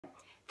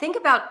Think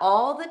about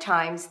all the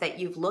times that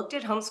you've looked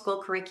at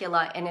homeschool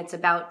curricula and it's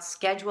about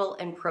schedule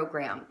and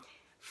program.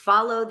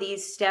 Follow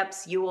these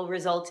steps, you will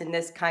result in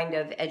this kind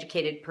of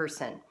educated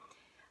person.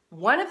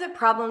 One of the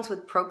problems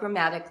with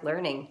programmatic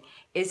learning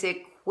is it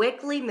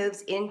quickly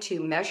moves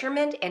into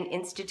measurement and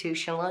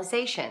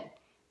institutionalization.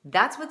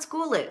 That's what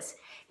school is.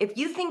 If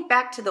you think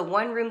back to the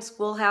one-room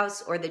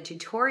schoolhouse or the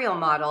tutorial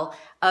model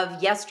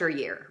of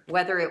yesteryear,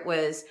 whether it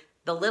was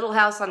the Little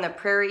House on the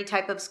Prairie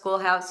type of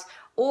schoolhouse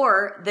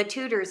or the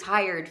tutors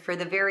hired for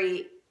the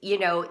very,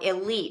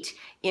 elite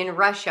in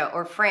Russia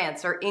or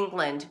France or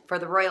England for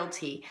the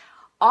royalty,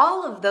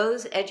 all of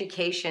those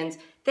educations,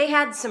 they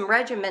had some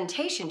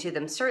regimentation to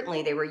them.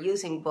 Certainly they were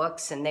using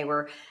books and they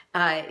were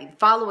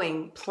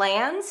following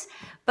plans,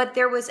 but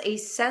there was a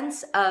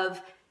sense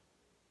of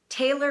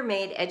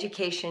tailor-made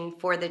education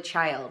for the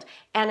child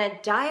and a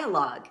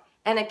dialogue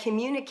and a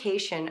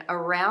communication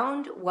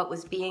around what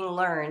was being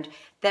learned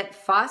that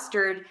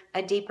fostered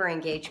a deeper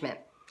engagement.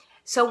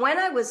 So when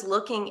I was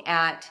looking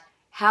at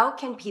how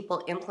can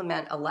people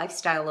implement a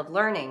lifestyle of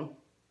learning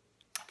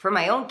for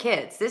my own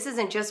kids, this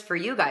isn't just for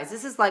you guys,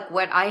 this is like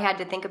what I had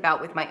to think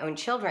about with my own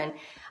children,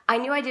 I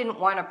knew I didn't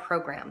want a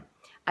program.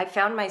 I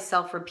found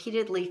myself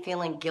repeatedly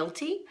feeling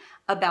guilty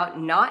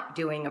about not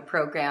doing a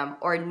program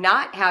or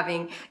not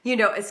having,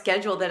 a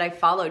schedule that I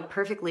followed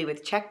perfectly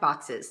with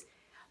checkboxes.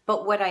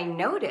 But what I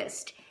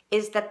noticed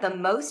is that the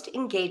most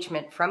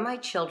engagement from my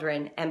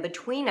children and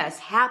between us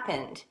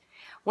happened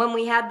when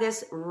we had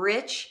this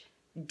rich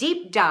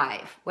deep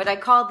dive, what I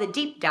call the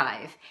deep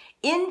dive,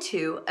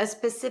 into a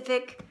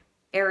specific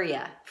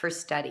area for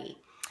study.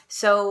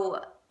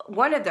 So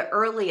one of the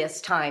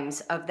earliest times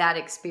of that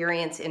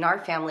experience in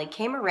our family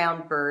came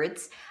around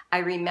birds. I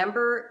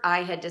remember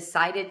I had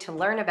decided to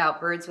learn about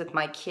birds with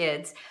my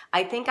kids.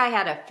 I think I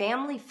had a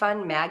Family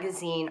Fun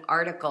magazine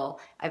article.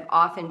 I've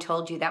often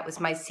told you that was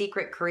my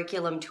secret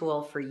curriculum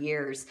tool for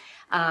years.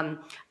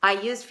 I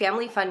used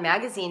Family Fun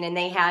magazine and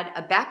they had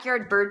a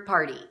backyard bird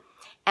party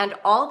and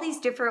all these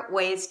different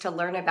ways to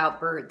learn about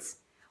birds.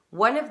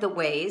 One of the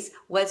ways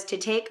was to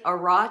take a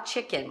raw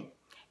chicken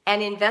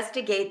and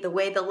investigate the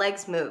way the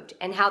legs moved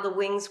and how the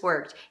wings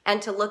worked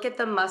and to look at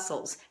the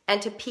muscles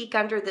and to peek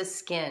under the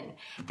skin.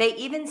 They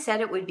even said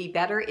it would be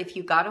better if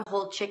you got a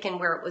whole chicken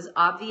where it was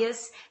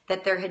obvious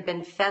that there had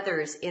been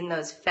feathers in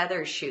those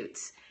feather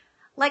shoots.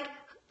 Like,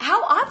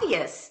 how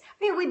obvious?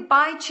 I mean, we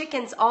buy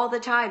chickens all the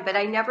time, but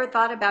I never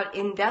thought about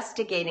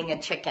investigating a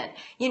chicken.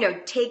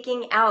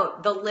 Taking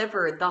out the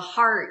liver, the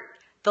heart,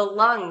 the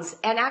lungs,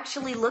 and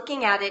actually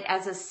looking at it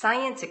as a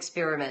science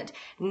experiment,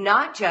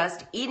 not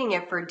just eating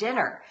it for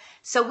dinner.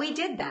 So we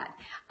did that.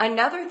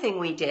 Another thing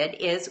we did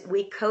is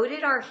we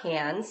coated our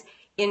hands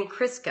in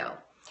Crisco.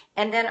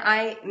 And then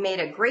I made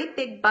a great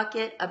big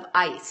bucket of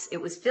ice. It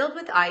was filled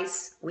with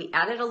ice. We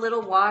added a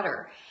little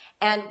water.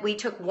 And we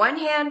took one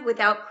hand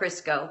without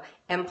Crisco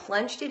and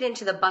plunged it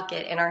into the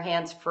bucket and our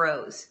hands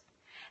froze.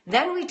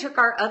 Then we took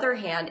our other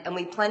hand and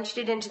we plunged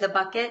it into the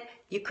bucket.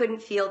 You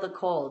couldn't feel the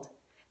cold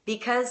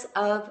because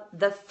of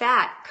the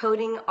fat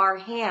coating our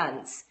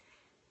hands.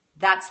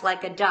 That's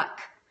like a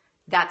duck.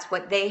 That's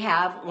what they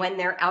have when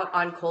they're out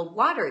on cold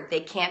water.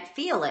 They can't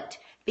feel it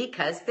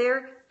because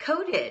they're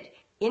coated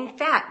in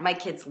fat. My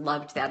kids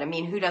loved that. I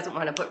mean, who doesn't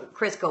want to put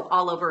Crisco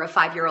all over a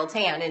 5-year-old's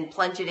hand and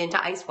plunge it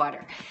into ice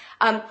water?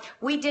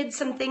 We did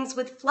some things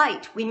with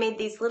flight. We made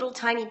these little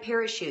tiny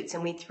parachutes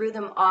and we threw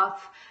them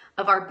off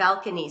of our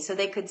balcony so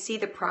they could see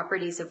the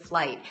properties of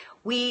flight.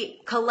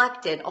 We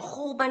collected a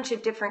whole bunch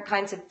of different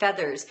kinds of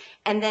feathers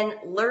and then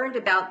learned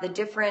about the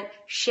different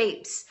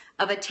shapes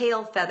of a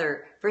tail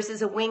feather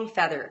versus a wing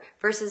feather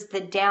versus the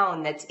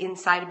down that's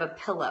inside of a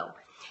pillow.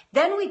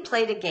 Then we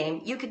played a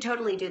game. You could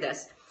totally do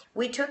this.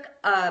 We took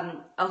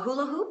a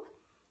hula hoop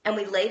and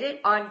we laid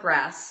it on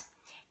grass.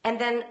 And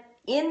then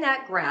in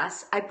that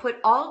grass, I put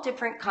all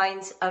different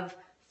kinds of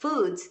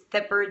foods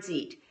that birds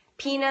eat.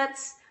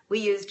 Peanuts, we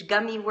used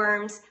gummy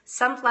worms,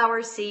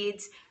 sunflower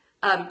seeds,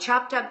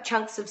 chopped up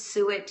chunks of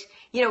suet.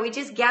 We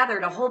just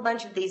gathered a whole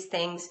bunch of these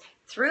things,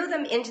 threw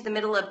them into the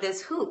middle of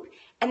this hoop.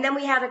 And then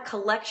we had a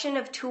collection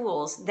of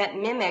tools that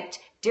mimicked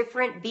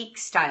different beak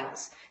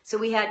styles. So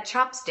we had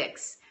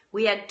chopsticks,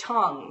 we had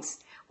tongs,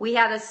 we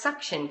had a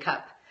suction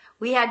cup,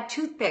 we had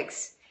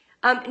toothpicks.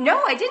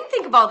 No, I didn't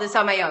think of all this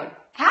on my own.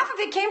 Half of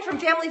it came from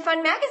Family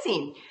Fun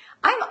magazine.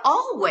 I'm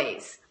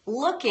always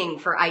looking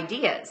for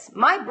ideas.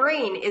 My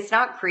brain is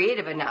not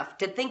creative enough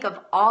to think of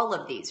all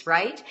of these,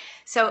 right?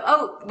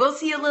 So, we'll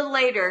see you a little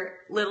later,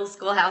 little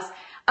schoolhouse.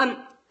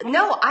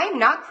 No, I'm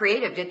not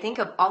creative to think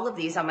of all of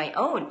these on my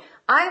own.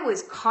 I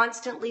was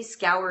constantly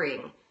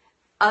scouring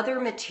other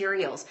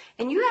materials.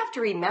 And you have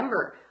to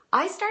remember,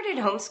 I started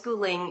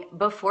homeschooling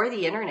before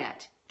the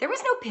internet. There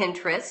was no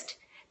Pinterest.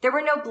 There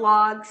were no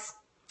blogs.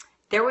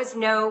 There was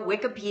no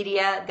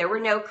Wikipedia. There were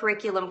no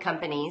curriculum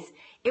companies.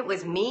 It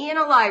was me in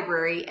a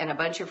library and a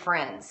bunch of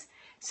friends.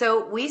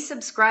 So we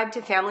subscribed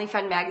to Family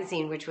Fun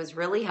magazine, which was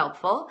really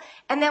helpful.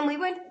 And then we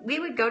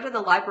would go to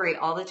the library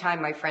all the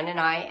time, my friend and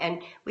I,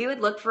 and we would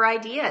look for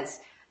ideas.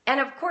 And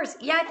of course,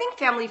 yeah, I think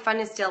family fun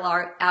is still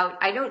out.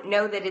 I don't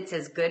know that it's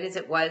as good as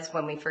it was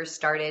when we first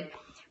started.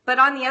 But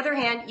on the other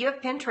hand, you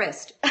have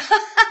Pinterest.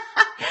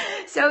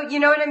 So you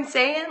know what I'm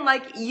saying?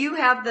 Like, you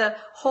have the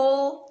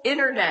whole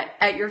internet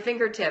at your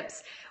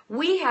fingertips.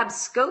 We have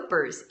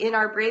scopers in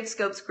our Brave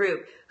Scopes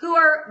group who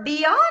are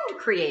beyond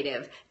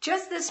creative.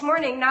 Just this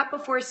morning, not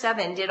before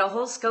 7, did a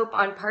whole scope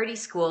on Party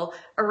School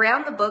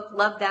around the book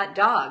Love That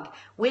Dog,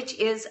 which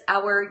is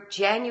our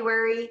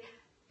January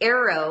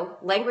Arrow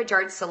language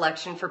arts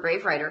selection for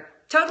BraveWriter.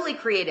 Totally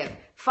creative.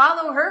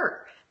 Follow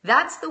her.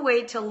 That's the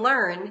way to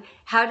learn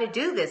how to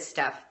do this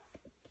stuff.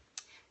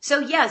 So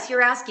yes,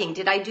 you're asking,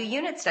 did I do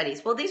unit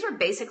studies? Well, these were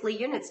basically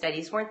unit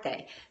studies, weren't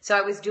they? So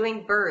I was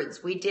doing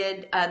birds. We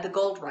did the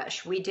Gold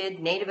Rush. We did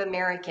Native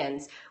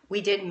Americans.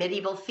 We did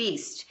Medieval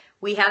Feast.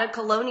 We had a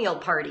colonial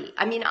party.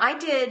 I mean, I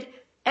did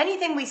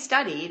anything we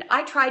studied.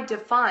 I tried to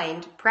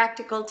find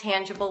practical,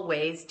 tangible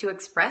ways to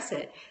express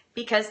it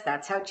because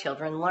that's how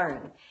children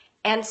learn.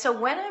 And so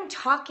when I'm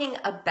talking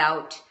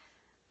about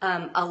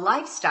a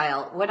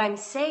lifestyle, what I'm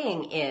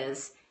saying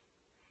is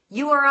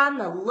you are on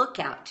the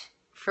lookout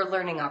for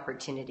learning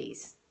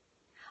opportunities.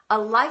 A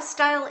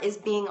lifestyle is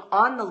being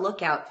on the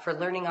lookout for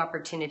learning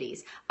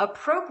opportunities. A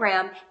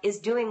program is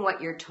doing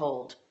what you're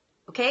told.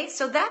 Okay,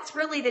 so that's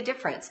really the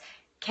difference.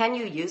 Can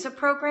you use a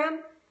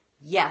program?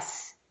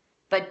 Yes,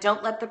 but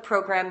don't let the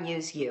program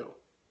use you.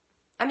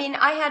 I mean,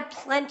 I had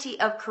plenty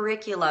of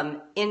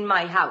curriculum in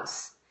my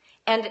house.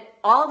 And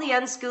all the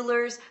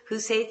unschoolers who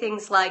say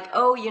things like,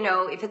 oh, you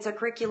know, if it's a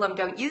curriculum,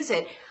 don't use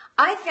it.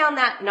 I found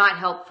that not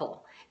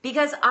helpful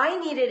because I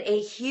needed a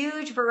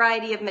huge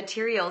variety of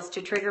materials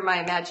to trigger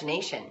my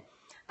imagination.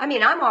 I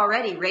mean, I'm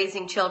already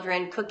raising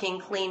children, cooking,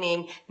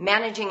 cleaning,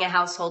 managing a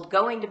household,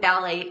 going to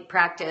ballet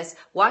practice,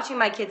 watching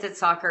my kids at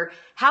soccer.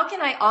 How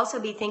can I also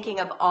be thinking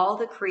of all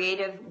the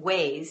creative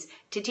ways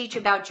to teach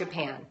about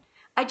Japan?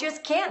 I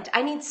just can't.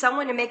 I need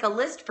someone to make a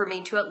list for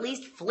me to at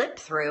least flip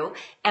through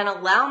and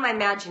allow my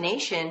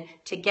imagination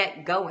to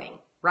get going,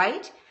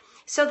 right?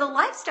 So the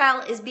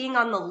lifestyle is being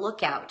on the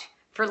lookout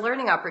for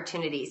learning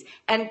opportunities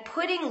and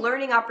putting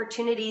learning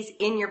opportunities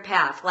in your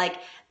path, like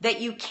that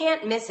you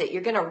can't miss it.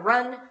 You're going to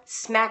run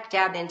smack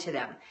dab into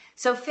them.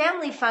 So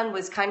Family Fun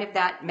was kind of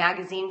that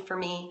magazine for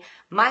me.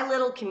 My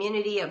little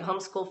community of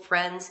homeschool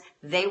friends,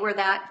 they were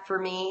that for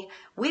me.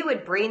 We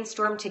would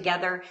brainstorm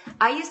together.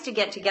 I used to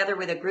get together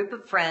with a group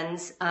of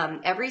friends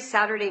every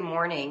Saturday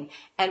morning,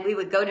 and we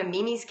would go to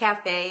Mimi's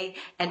Cafe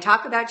and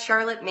talk about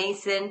Charlotte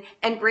Mason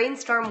and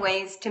brainstorm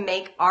ways to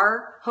make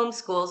our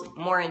homeschools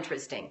more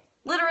interesting.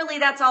 Literally,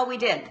 that's all we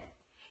did.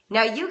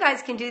 Now, you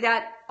guys can do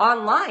that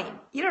online.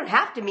 You don't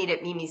have to meet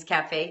at Mimi's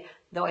Cafe,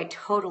 though I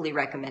totally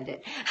recommend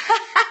it.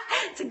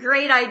 It's a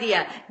great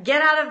idea.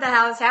 Get out of the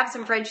house, have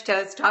some French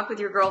toast, talk with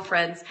your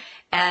girlfriends,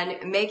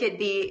 and make it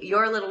be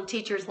your little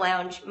teacher's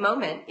lounge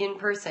moment in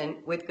person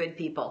with good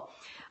people.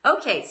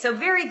 Okay, so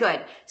very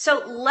good.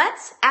 So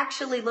let's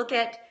actually look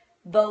at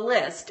the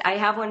list. I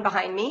have one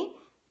behind me.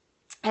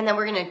 And then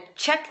we're going to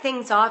check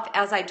things off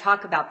as I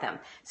talk about them.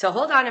 So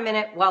hold on a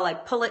minute while I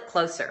pull it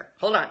closer.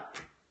 Hold on.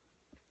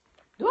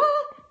 Woo!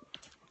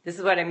 This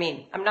is what I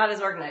mean. I'm not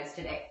as organized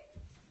today.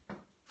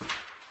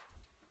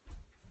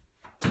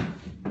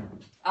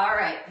 All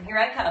right, here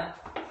I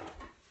come.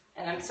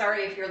 And I'm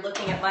sorry if you're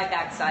looking at my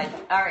backside.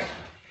 All right.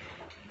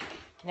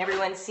 Can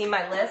everyone see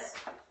my list?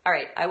 All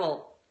right, I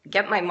will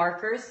get my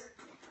markers.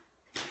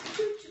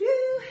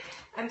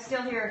 I'm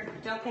still here.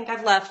 Don't think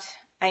I've left.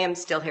 I am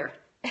still here.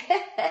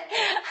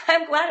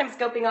 I'm glad I'm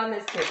scoping on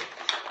this too.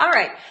 All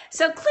right,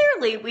 so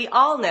clearly we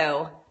all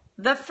know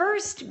the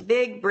first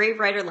big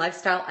BraveWriter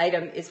lifestyle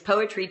item is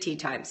poetry tea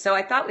time. So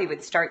I thought we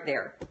would start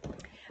there.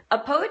 A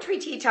poetry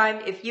tea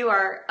time, if you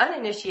are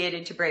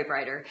uninitiated to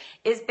BraveWriter,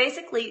 is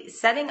basically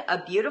setting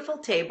a beautiful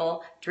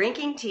table,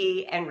 drinking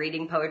tea, and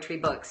reading poetry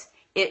books.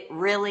 It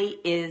really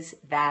is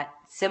that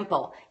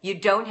simple. You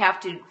don't have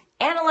to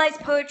analyze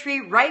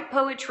poetry, write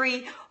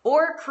poetry,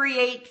 or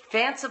create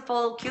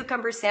fanciful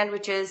cucumber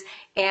sandwiches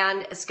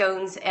and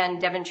scones and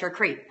Devonshire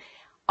crepe.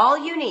 All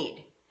you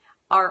need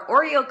are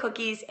Oreo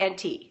cookies and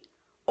tea,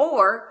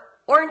 or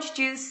orange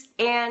juice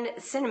and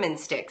cinnamon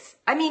sticks.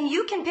 I mean,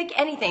 you can pick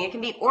anything. It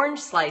can be orange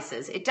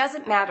slices. It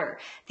doesn't matter.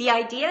 The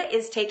idea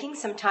is taking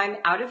some time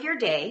out of your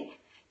day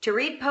to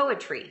read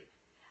poetry.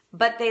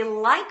 But they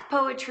like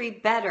poetry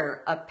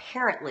better,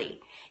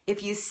 apparently,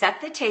 if you set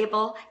the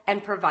table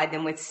and provide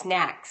them with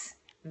snacks.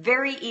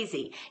 Very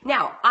easy.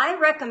 Now, I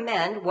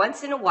recommend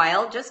once in a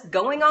while just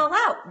going all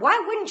out.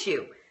 Why wouldn't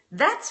you?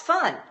 That's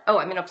fun. Oh,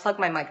 I'm going to plug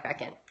my mic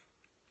back in.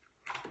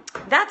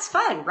 That's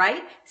fun,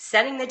 right?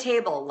 Setting the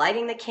table,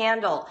 lighting the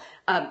candle,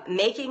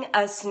 making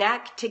a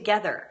snack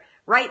together,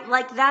 right?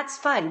 Like, that's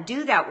fun.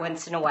 Do that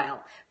once in a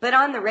while. But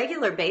on the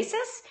regular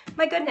basis,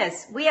 my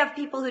goodness, we have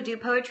people who do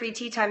poetry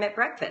tea time at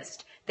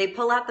breakfast. They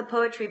pull out the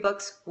poetry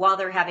books while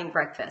they're having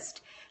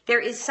breakfast. There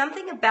is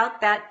something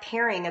about that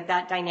pairing of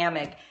that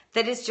dynamic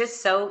that is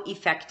just so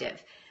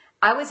effective.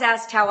 I was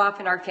asked how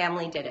often our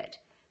family did it.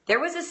 There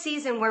was a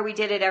season where we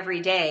did it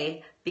every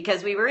day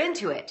because we were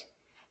into it.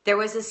 There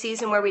was a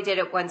season where we did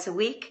it once a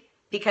week.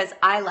 because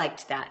I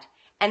liked that.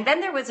 And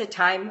then there was a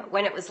time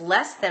when it was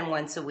less than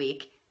once a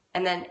week,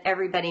 and then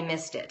everybody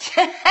missed it.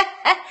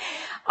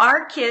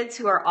 Our kids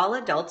who are all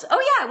adults, oh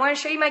yeah, I want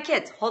to show you my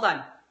kids. Hold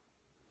on.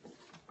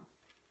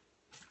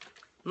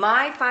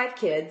 My 5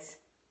 kids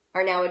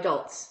are now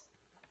adults.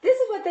 This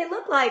is what they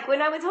look like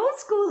when I was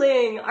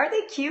homeschooling. Are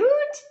they cute?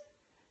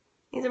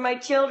 These are my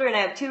children. I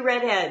have 2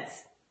 redheads.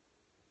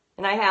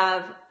 And I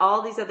have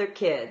all these other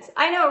kids.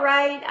 I know,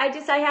 right?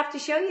 I have to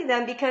show you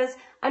them because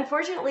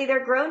unfortunately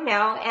they're grown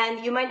now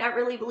and you might not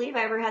really believe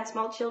I ever had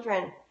small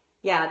children.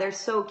 Yeah, they're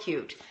so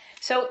cute.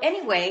 So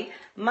anyway,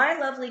 my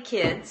lovely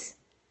kids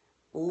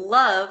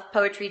love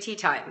poetry tea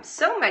time.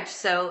 So much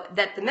so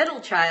that the middle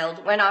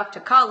child went off to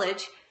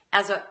college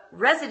as a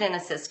resident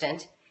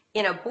assistant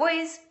in a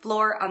boys'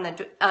 floor on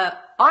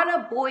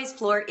a boys'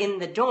 floor in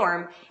the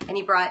dorm, and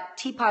he brought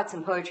teapots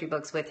and poetry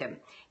books with him.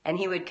 And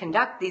he would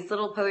conduct these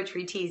little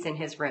poetry teas in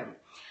his room.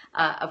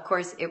 Of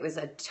course, it was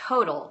a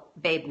total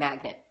babe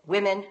magnet.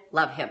 Women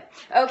love him.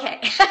 Okay,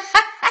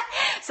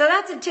 so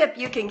that's a tip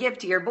you can give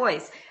to your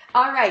boys.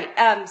 All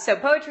right, so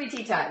poetry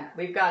tea time.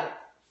 We've got it.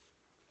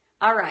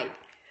 All right,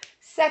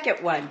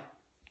 second one.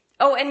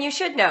 Oh, and you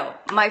should know,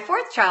 my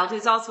 4th child,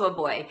 who's also a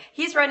boy,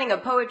 he's running a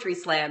poetry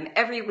slam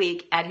every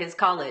week at his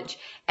college.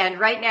 And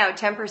right now,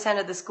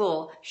 10% of the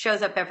school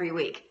shows up every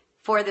week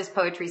for this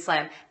poetry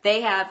slam.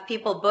 They have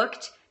people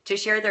booked to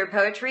share their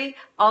poetry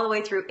all the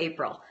way through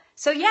April.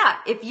 So yeah,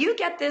 if you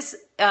get this,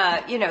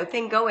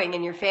 thing going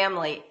in your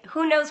family,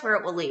 who knows where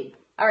it will lead.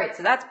 All right,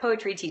 so that's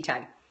poetry tea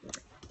time.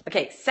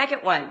 Okay,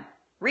 second one,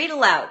 read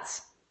alouds.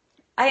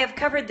 I have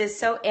covered this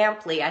so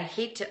amply, I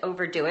hate to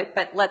overdo it,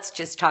 but let's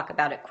just talk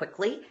about it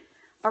quickly.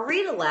 A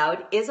read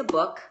aloud is a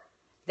book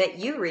that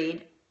you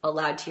read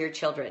aloud to your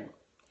children.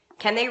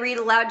 Can they read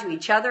aloud to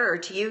each other or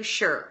to you?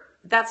 Sure.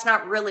 That's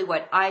not really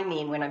what I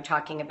mean when I'm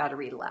talking about a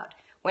read aloud.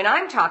 When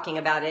I'm talking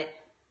about it,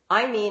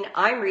 I mean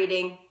I'm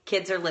reading,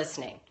 kids are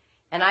listening.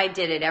 And I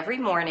did it every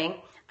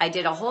morning. I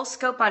did a whole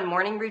scope on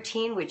morning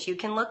routine, which you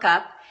can look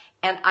up.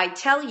 And I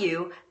tell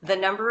you the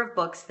number of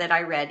books that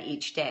I read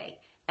each day.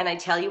 And I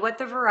tell you what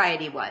the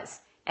variety was.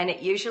 And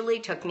it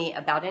usually took me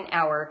about an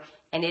hour.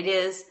 And it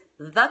is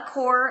the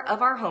core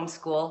of our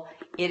homeschool.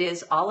 It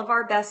is all of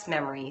our best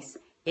memories.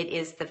 It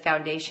is the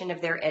foundation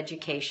of their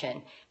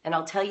education. And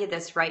I'll tell you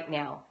this right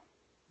now.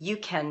 You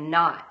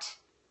cannot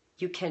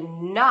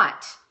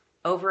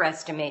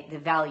overestimate the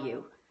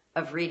value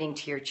of reading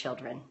to your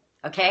children.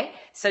 Okay?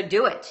 So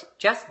do it.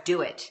 Just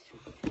do it.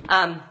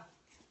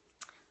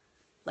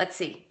 Let's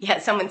see. Yeah,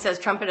 someone says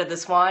Trumpet of the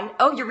Swan.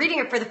 Oh, you're reading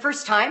it for the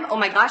first time? Oh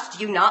my gosh,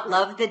 do you not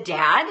love the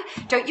dad?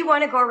 Don't you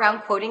want to go around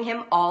quoting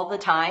him all the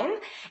time?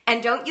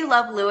 And don't you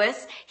love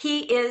Lewis?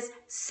 He is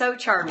so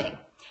charming.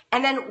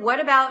 And then what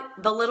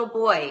about the little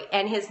boy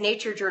and his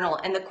nature journal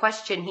and the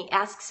question he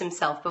asks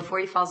himself before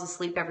he falls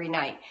asleep every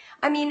night?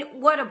 I mean,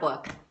 what a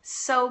book.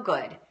 So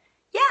good.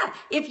 Yeah,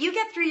 if you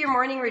get through your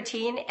morning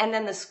routine and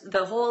then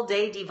the whole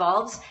day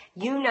devolves,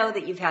 you know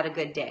that you've had a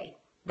good day.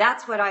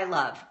 That's what I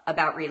love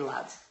about read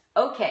alouds.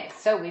 Okay,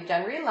 so we've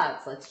done read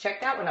alouds. Let's check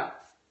that one off.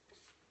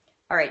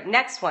 All right,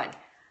 next one.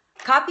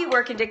 Copy,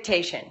 work, and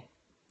dictation.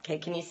 Okay,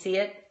 can you see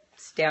it?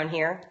 It's down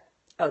here.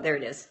 Oh, there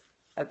it is.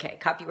 Okay,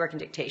 copy, work, and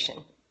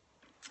dictation.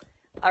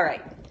 All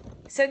right,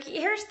 so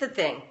here's the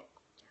thing.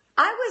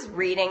 I was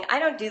reading, I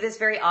don't do this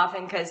very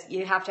often because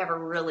you have to have a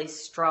really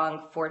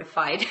strong,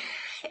 fortified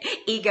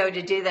ego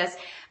to do this,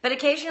 but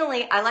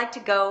occasionally I like to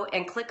go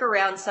and click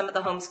around some of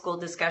the homeschool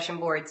discussion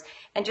boards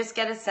and just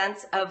get a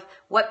sense of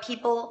what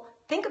people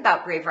think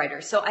about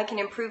BraveWriter so I can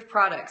improve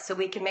products, so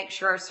we can make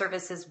sure our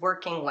service is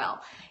working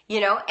well,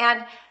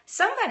 and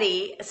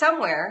somebody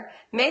somewhere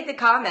made the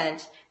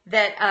comment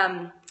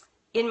that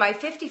in my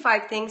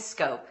 55 things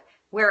scope,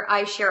 where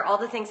I share all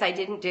the things I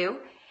didn't do,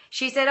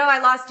 she said, oh, I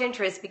lost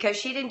interest because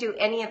she didn't do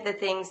any of the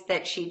things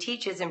that she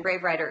teaches in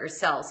BraveWriter or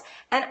sells.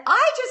 And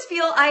I just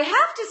feel I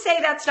have to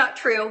say that's not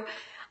true.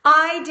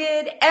 I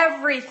did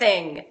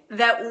everything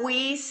that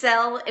we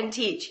sell and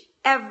teach,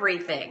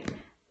 everything.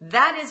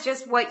 That is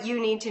just what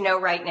you need to know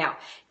right now.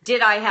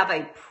 Did I have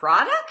a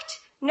product?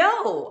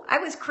 No, I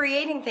was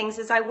creating things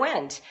as I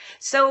went.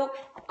 So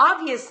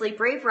obviously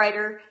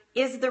BraveWriter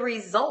is the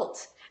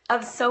result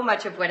of so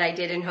much of what I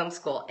did in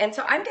homeschool. And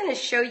so I'm going to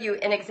show you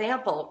an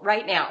example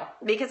right now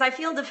because I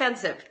feel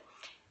defensive.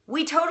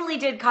 We totally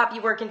did copy,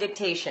 work, and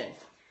dictation.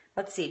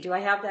 Let's see, do I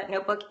have that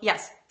notebook?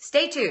 Yes,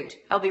 stay tuned.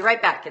 I'll be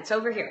right back. It's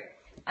over here.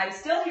 I'm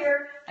still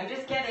here. I'm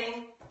just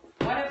getting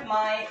one of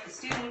my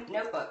student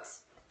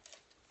notebooks.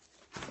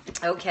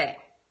 Okay,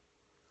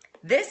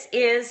 this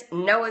is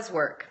Noah's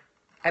work,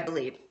 I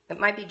believe. It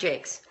might be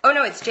Jake's. Oh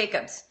no, it's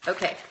Jacob's.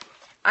 Okay,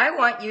 I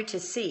want you to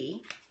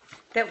see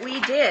that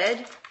we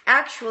did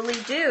actually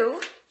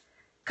do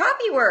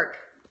copy work.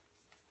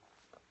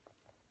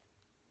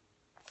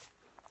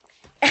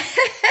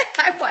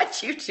 I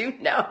want you to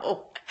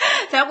know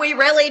that we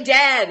really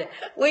did.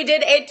 We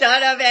did a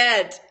ton of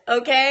it,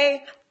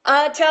 okay?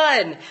 A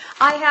ton.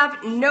 I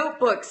have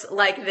notebooks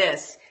like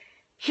this.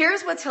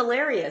 Here's what's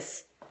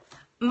hilarious.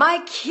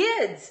 My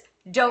kids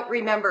don't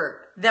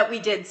remember that we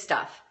did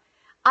stuff.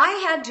 I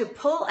had to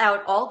pull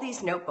out all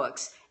these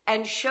notebooks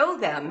and show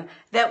them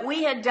that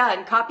we had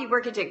done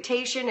copywork and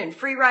dictation and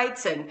free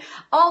writes and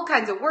all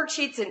kinds of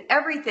worksheets and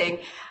everything.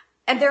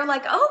 And they're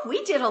like, oh,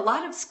 we did a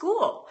lot of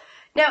school.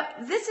 Now,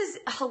 this is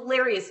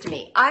hilarious to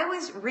me. I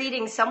was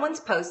reading someone's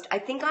post, I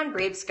think on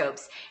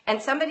Bravescopes, and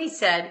somebody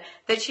said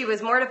that she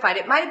was mortified.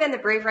 It might have been the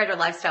BraveWriter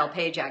lifestyle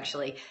page,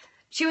 actually.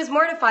 She was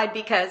mortified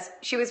because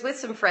she was with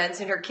some friends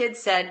and her kids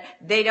said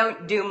they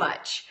don't do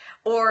much,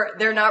 or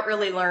they're not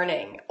really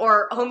learning,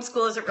 or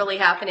homeschool isn't really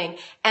happening.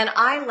 And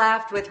I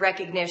laughed with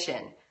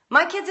recognition.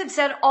 My kids have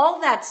said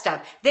all that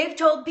stuff. They've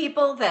told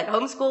people that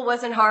homeschool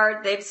wasn't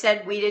hard. They've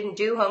said we didn't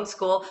do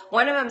homeschool.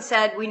 One of them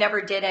said we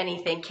never did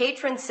anything.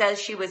 Katrin says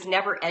she was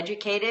never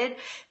educated,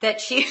 that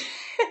she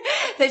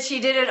that she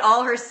did it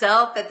all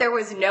herself, that there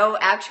was no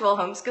actual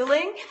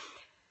homeschooling.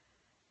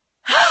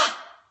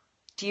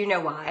 Do you know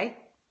why?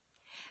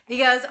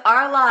 Because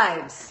our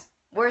lives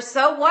were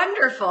so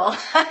wonderful.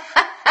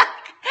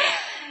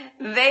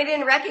 They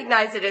didn't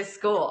recognize it as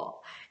school.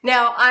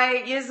 Now,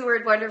 I use the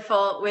word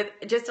wonderful with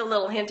just a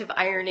little hint of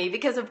irony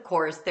because, of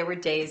course, there were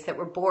days that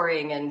were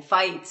boring and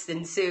fights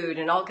ensued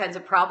and all kinds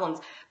of problems.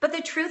 But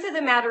the truth of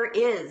the matter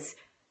is,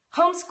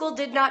 homeschool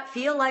did not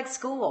feel like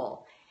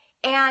school.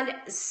 And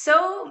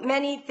so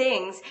many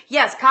things,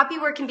 yes,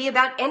 copywork can be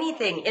about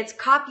anything. It's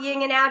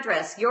copying an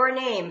address, your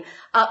name,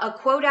 a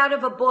quote out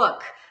of a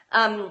book,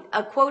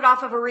 a quote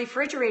off of a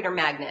refrigerator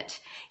magnet.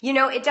 You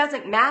know, it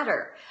doesn't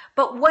matter.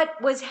 But what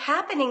was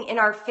happening in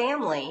our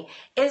family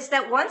is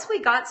that once we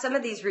got some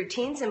of these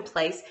routines in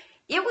place,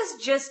 it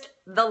was just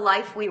the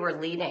life we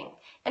were leading.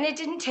 And it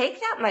didn't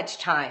take that much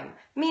time.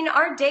 I mean,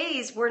 our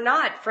days were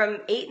not from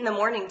 8 in the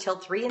morning till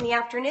 3 in the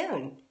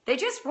afternoon. They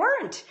just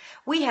weren't.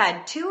 We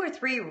had 2 or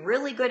 3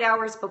 really good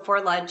hours before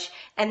lunch,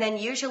 and then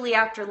usually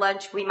after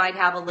lunch we might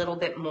have a little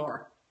bit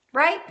more,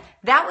 right?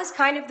 That was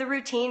kind of the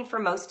routine for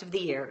most of the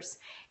years.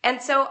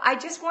 And so I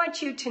just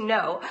want you to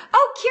know,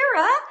 oh,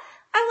 Kira,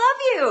 I love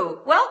you.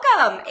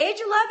 Welcome.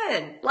 Age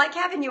 11. Like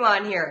having you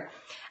on here.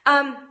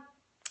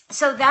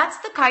 So that's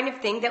the kind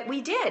of thing that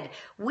we did.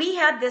 We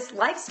had this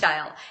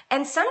lifestyle,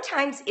 and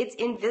sometimes it's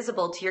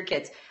invisible to your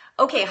kids.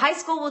 Okay, high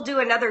school will do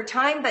another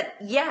time, but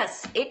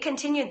yes, it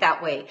continued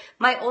that way.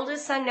 My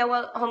oldest son,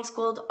 Noah,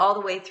 homeschooled all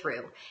the way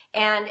through,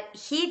 and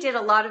he did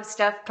a lot of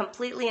stuff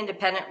completely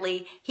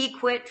independently. He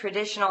quit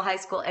traditional high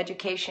school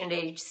education at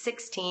age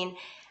 16,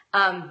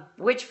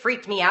 which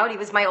freaked me out. He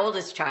was my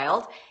oldest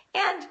child.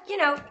 And, you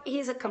know,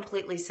 he's a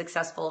completely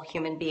successful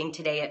human being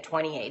today at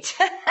 28.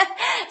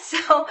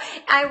 So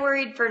I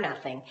worried for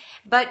nothing.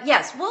 But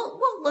yes, we'll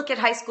look at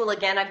high school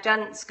again. I've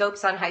done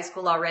scopes on high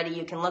school already.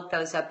 You can look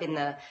those up in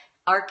the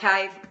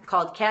archive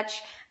called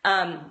Catch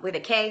with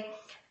a K.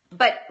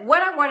 But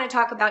what I want to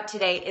talk about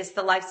today is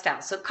the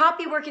lifestyle. So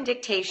copywork and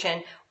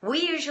dictation,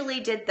 we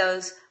usually did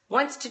those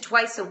once to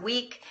twice a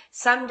week.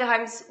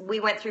 Sometimes we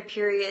went through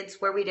periods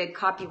where we did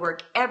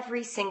copywork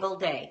every single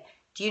day.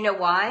 Do you know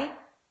why?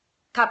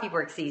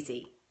 Copywork's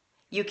easy.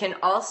 You can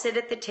all sit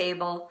at the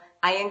table.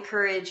 I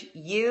encourage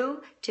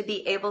you to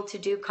be able to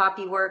do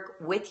copywork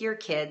with your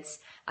kids.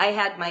 I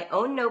had my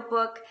own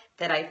notebook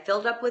that I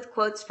filled up with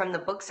quotes from the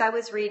books I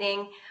was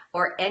reading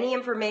or any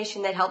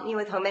information that helped me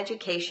with home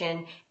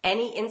education,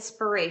 any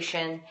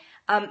inspiration.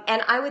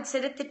 And I would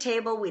sit at the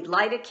table. We'd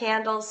light a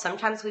candle.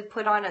 Sometimes we'd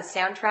put on a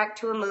soundtrack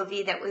to a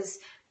movie that was,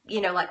 you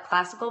know, like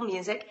classical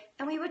music,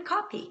 and we would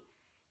copy.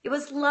 It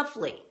was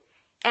lovely.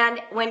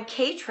 And when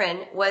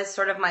Katrin was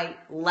sort of my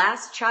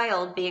last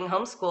child being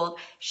homeschooled,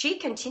 she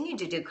continued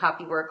to do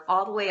copywork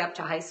all the way up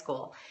to high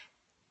school.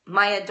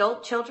 My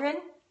adult children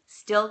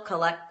still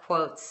collect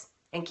quotes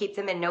and keep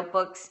them in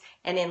notebooks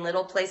and in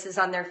little places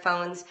on their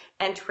phones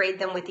and trade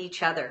them with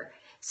each other.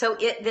 So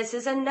this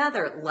is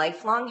another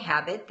lifelong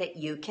habit that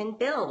you can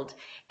build.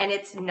 And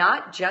it's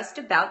not just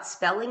about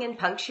spelling and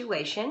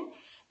punctuation.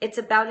 It's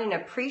about an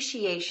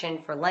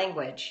appreciation for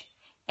language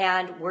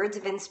and words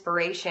of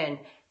inspiration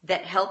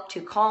that help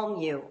to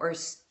calm you or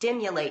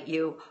stimulate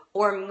you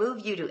or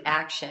move you to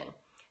action.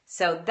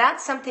 So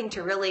that's something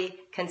to really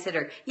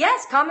consider.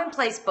 Yes,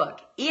 Commonplace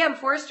book. E.M.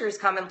 Forster's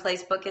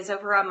Commonplace book is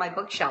over on my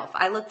bookshelf.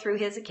 I look through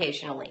his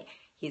occasionally.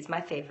 He's my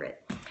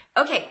favorite.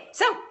 Okay,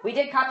 so we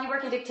did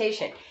copywork and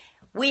dictation.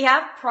 We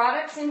have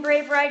products in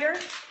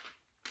BraveWriter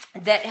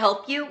that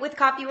help you with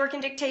copywork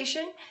and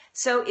dictation.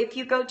 So if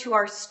you go to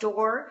our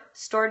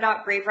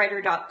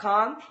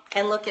store.bravewriter.com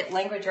and look at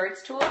language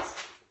arts tools,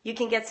 you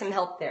can get some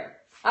help there.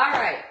 All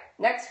right,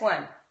 next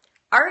one.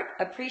 Art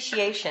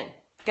appreciation.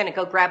 I'm going to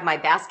go grab my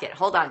basket.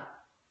 Hold on.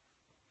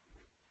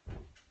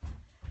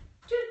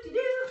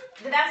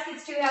 The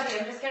basket's too heavy.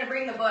 I'm just going to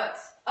bring the books.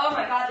 Oh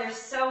my God, they're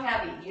so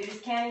heavy. You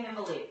just can't even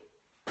believe.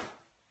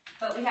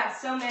 But we have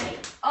so many.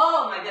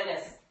 Oh my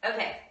goodness.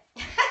 Okay.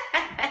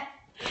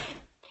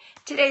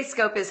 Today's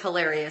scope is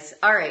hilarious.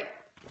 All right.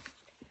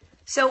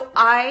 So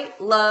I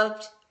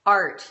loved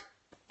art,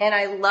 and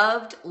I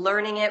loved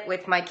learning it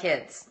with my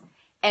kids.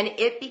 And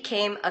it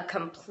became a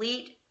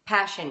complete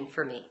passion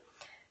for me.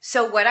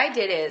 So what I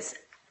did is,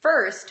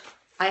 first,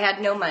 I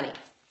had no money.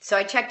 So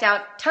I checked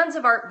out tons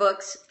of art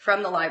books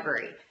from the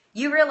library.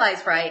 You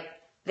realize, right,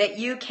 that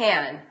you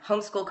can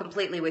homeschool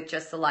completely with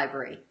just the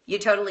library. You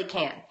totally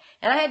can.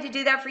 And I had to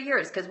do that for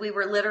years because we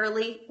were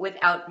literally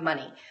without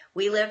money.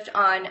 We lived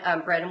on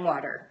bread and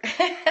water.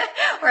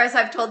 Or as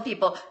I've told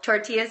people,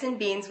 tortillas and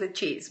beans with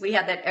cheese. We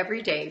had that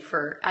every day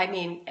for,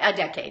 a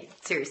decade,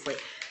 seriously.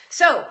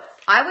 So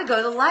I would go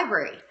to the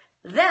library.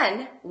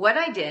 Then what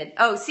I did,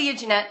 oh, see you,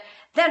 Jeanette.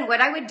 Then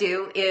what I would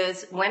do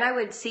is when I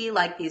would see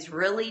like these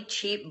really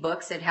cheap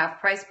books at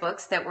half-price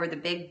books that were the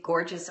big,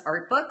 gorgeous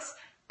art books,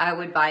 I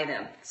would buy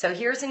them. So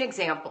here's an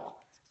example,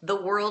 The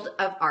World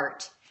of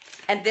Art.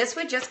 And this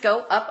would just go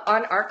up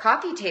on our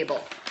coffee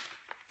table.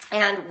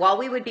 And while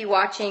we would be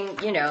watching,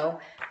 you know,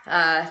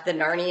 the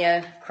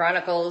Narnia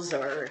Chronicles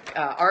or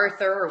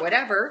Arthur or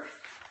whatever,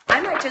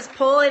 I might just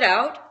pull it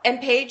out and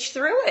page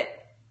through it.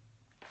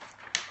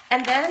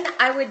 And then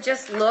I would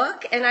just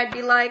look and I'd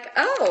be like,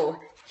 oh,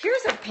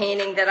 here's a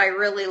painting that I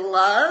really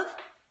love.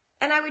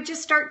 And I would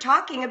just start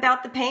talking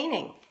about the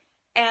painting.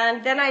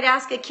 And then I'd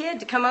ask a kid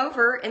to come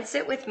over and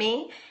sit with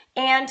me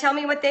and tell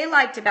me what they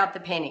liked about the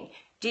painting.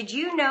 Did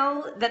you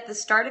know that the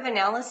start of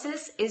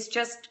analysis is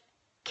just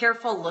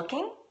careful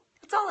looking?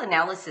 That's all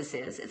analysis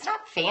is. It's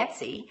not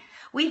fancy.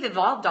 We've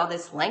evolved all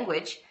this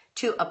language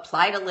to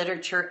apply to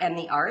literature and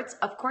the arts.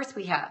 Of course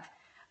we have.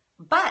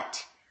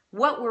 But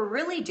what we're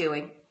really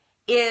doing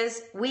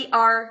is we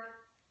are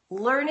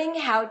learning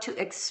how to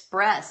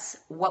express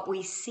what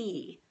we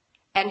see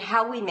and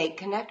how we make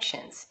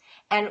connections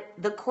and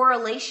the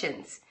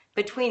correlations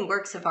between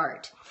works of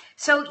art.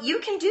 So you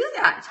can do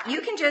that. You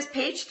can just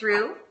page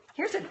through.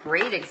 Here's a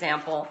great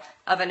example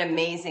of an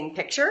amazing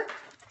picture.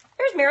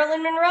 There's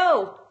Marilyn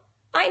Monroe.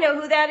 I know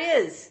who that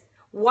is.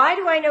 Why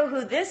do I know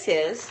who this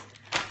is,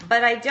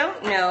 but I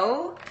don't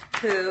know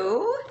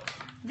who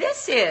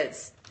this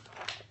is?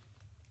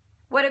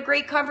 What a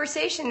great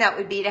conversation that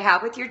would be to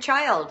have with your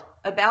child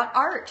about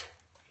art.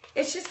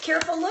 It's just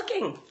careful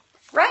looking,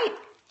 right?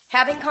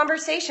 Having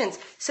conversations.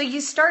 So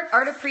you start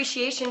art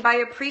appreciation by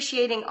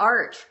appreciating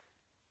art.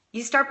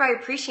 You start by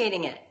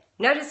appreciating it,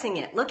 noticing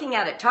it, looking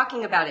at it,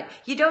 talking about it.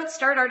 You don't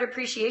start art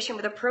appreciation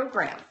with a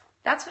program.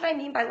 That's what I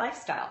mean by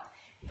lifestyle.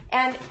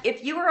 And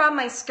if you were on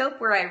my scope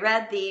where I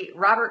read the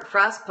Robert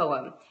Frost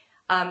poem,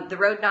 The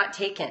Road Not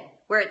Taken,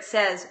 where it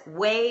says,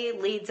 way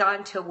leads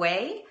on to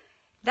way,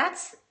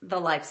 that's the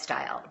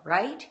lifestyle,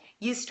 right?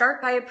 You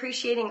start by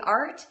appreciating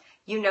art.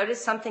 You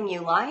notice something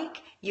you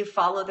like, you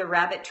follow the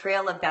rabbit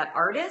trail of that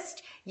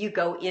artist, you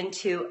go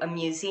into a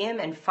museum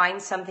and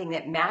find something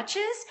that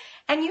matches,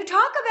 and you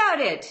talk about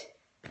it.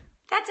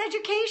 That's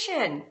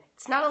education.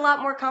 It's not a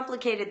lot more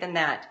complicated than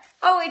that.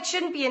 Oh, it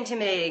shouldn't be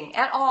intimidating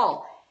at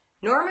all.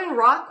 Norman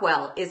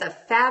Rockwell is a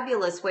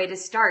fabulous way to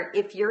start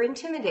if you're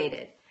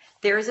intimidated.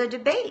 There's a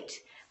debate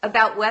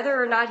about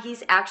whether or not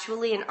he's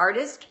actually an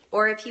artist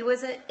or if he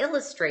was an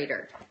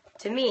illustrator.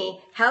 To me,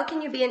 how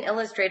can you be an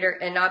illustrator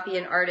and not be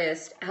an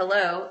artist?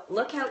 Hello,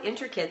 look how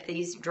intricate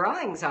these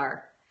drawings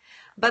are.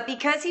 But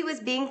because he was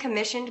being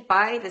commissioned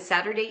by the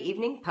Saturday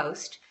Evening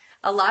Post,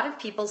 a lot of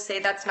people say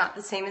that's not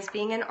the same as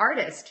being an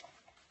artist.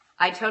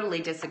 I totally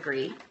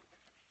disagree.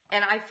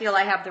 And I feel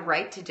I have the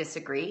right to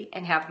disagree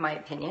and have my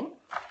opinion.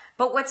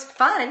 But what's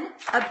fun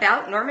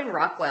about Norman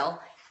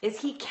Rockwell is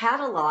he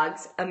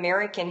catalogs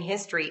American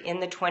history in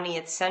the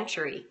 20th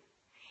century.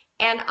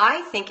 And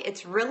I think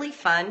it's really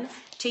fun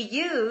to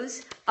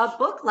use a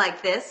book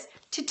like this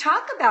to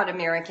talk about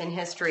American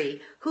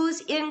history.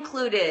 Who's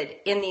included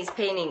in these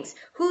paintings?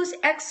 Who's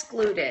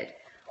excluded?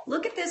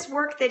 Look at this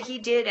work that he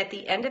did at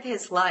the end of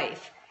his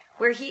life,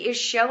 where he is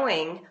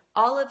showing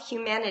all of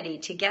humanity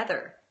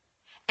together.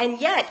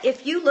 And yet,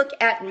 if you look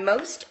at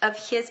most of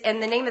his,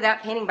 and the name of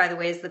that painting, by the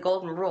way, is The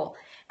Golden Rule.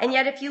 And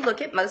yet, if you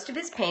look at most of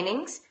his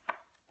paintings,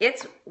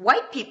 it's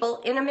white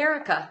people in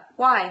America.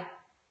 Why?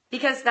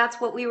 Because that's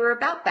what we were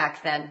about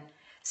back then.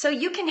 So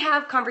you can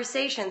have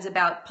conversations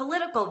about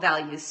political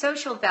values,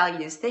 social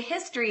values, the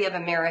history of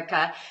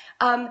America,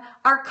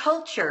 our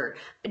culture,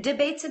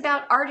 debates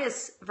about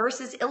artists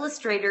versus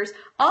illustrators,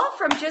 all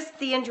from just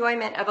the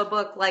enjoyment of a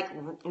book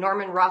like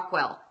Norman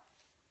Rockwell.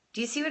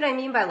 Do you see what I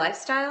mean by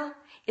lifestyle?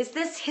 Is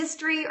this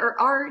history or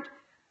art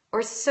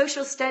or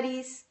social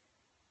studies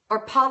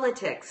or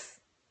politics?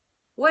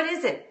 What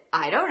is it?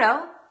 I don't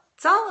know.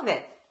 It's all of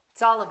it.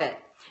 It's all of it.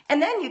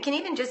 And then you can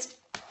even just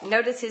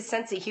notice his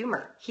sense of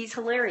humor. He's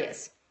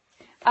hilarious.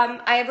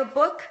 I have a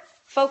book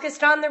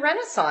focused on the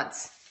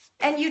Renaissance.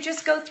 And you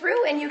just go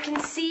through and you can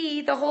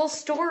see the whole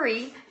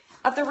story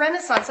of the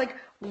Renaissance. Like,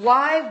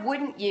 why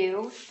wouldn't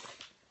you?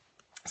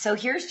 So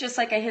here's just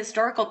like a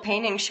historical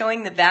painting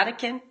showing the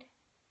Vatican.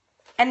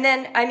 And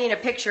then, a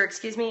picture,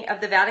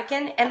 of the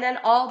Vatican. And then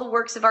all the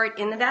works of art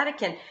in the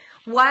Vatican.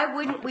 Why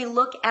wouldn't we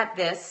look at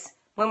this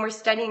when we're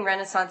studying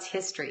Renaissance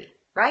history,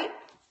 right?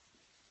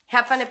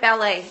 Have fun at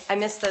ballet. I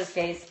miss those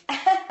days.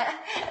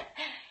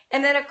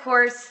 And then, of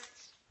course,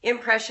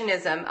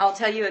 Impressionism. I'll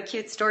tell you a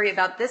cute story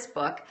about this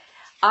book.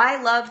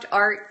 I loved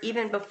art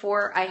even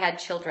before I had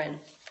children.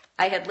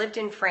 I had lived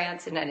in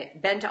France and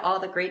had been to all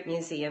the great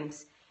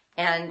museums.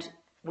 And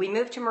we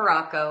moved to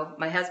Morocco,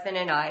 my husband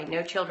and I,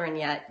 no children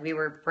yet. We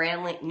were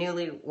brand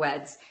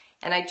newlyweds.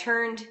 And I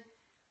turned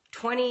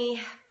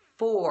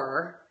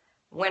 24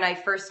 when I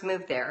first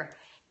moved there.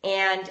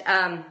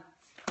 And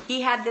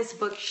he had this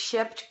book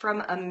shipped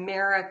from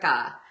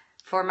America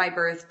for my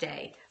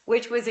birthday,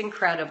 which was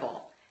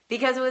incredible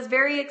because it was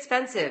very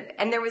expensive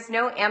and there was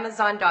no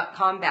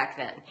Amazon.com back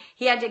then.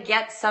 He had to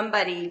get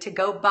somebody to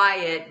go buy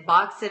it,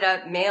 box it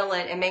up, mail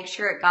it, and make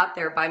sure it got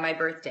there by my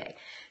birthday.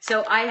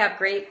 So I have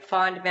great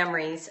fond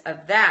memories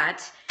of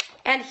that.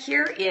 And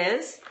here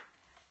is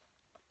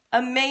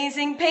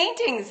amazing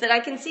paintings that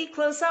I can see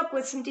close up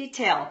with some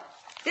detail.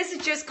 This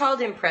is just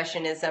called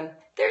Impressionism.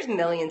 There's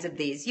millions of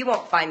these. You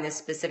won't find this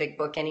specific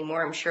book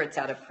anymore. I'm sure it's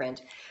out of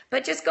print.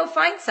 But just go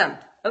find some,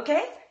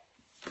 okay?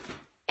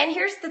 And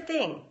here's the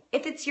thing.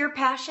 If it's your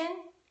passion,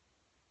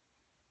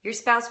 your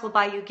spouse will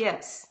buy you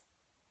gifts.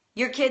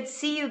 Your kids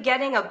see you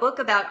getting a book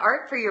about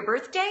art for your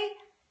birthday.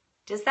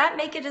 Does that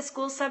make it a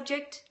school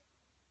subject?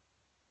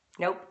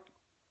 Nope.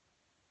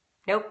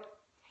 Nope.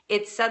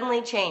 It's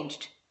suddenly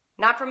changed.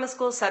 Not from a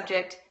school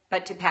subject,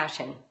 but to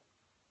passion.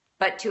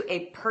 But to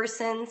a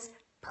person's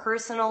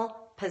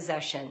personal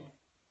possession.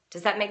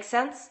 Does that make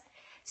sense?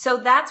 So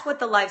that's what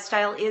the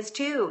lifestyle is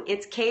too.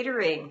 It's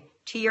catering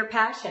to your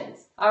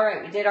passions. All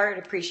right, we did art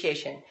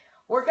appreciation.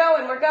 We're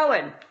going.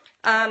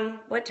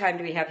 What time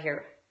do we have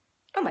here?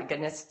 Oh my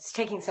goodness, it's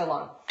taking so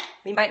long.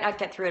 We might not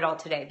get through it all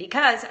today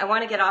because I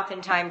want to get off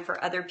in time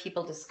for other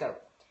people to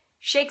scope.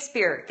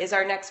 Shakespeare is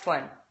our next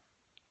one.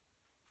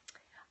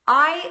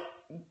 I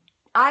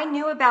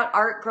knew about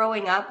art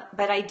growing up,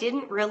 but I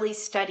didn't really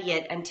study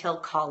it until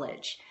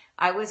college.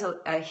 I was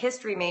a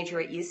history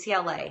major at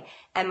UCLA,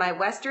 and my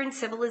Western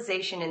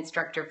civilization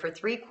instructor for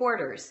 3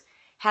 quarters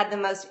had the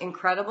most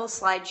incredible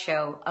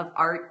slideshow of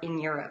art in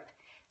Europe.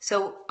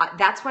 So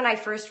that's when I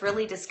first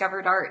really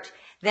discovered art.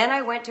 Then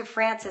I went to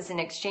France as an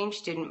exchange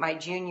student my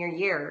junior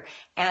year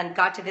and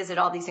got to visit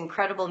all these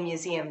incredible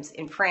museums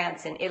in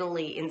France, in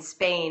Italy, in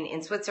Spain,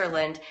 in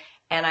Switzerland,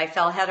 and I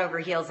fell head over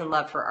heels in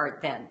love for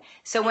art then.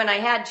 So when I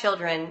had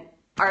children,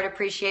 art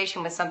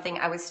appreciation was something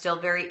I was still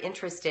very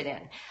interested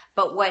in.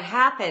 But what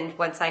happened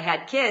once I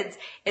had kids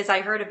is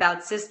I heard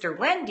about Sister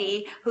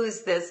Wendy,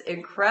 who's this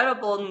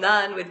incredible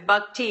nun with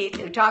buck teeth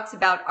who talks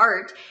about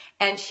art,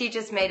 and she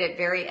just made it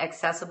very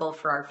accessible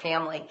for our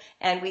family.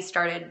 And we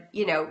started,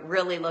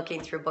 really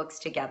looking through books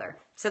together.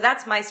 So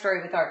that's my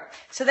story with art.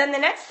 So then the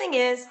next thing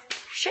is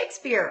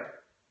Shakespeare.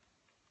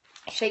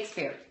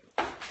 Shakespeare.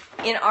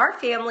 In our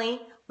family,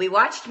 we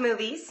watched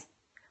movies,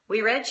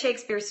 we read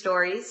Shakespeare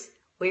stories,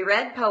 we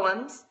read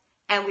poems,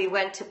 and we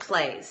went to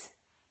plays.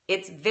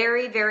 It's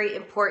very, very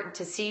important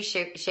to see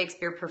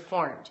Shakespeare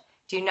performed.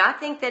 Do not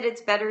think that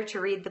it's better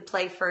to read the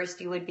play first.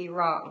 You would be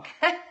wrong.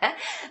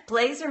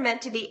 Plays are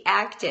meant to be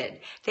acted.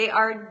 They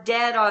are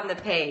dead on the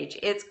page.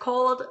 It's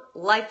cold,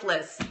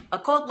 lifeless, a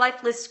cold,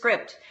 lifeless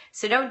script.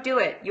 So don't do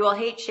it. You will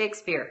hate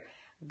Shakespeare.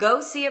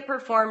 Go see it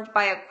performed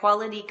by a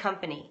quality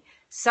company.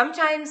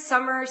 Sometimes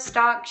summer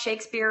stock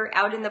Shakespeare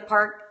out in the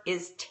park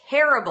is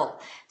terrible.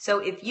 So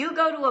if you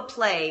go to a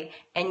play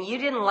and you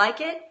didn't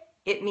like it,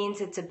 it means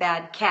it's a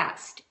bad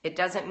cast. It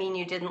doesn't mean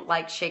you didn't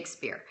like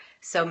Shakespeare.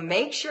 So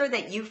make sure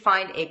that you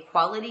find a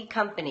quality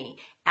company.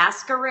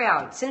 Ask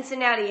around.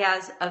 Cincinnati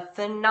has a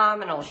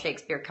phenomenal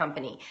Shakespeare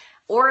company.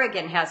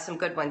 Oregon has some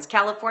good ones.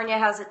 California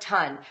has a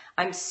ton.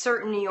 I'm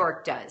certain New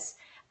York does.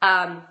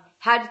 How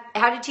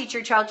to teach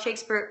your child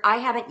Shakespeare, I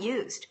haven't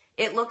used.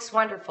 It looks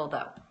wonderful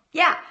though.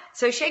 Yeah,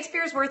 so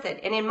Shakespeare's worth it.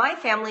 And in my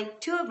family,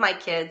 2 of my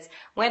kids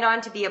went on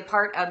to be a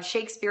part of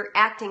Shakespeare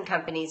acting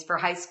companies for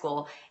high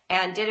school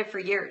and did it for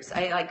years,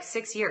 like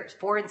 6 years,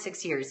 4 and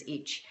 6 years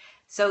each.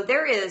 So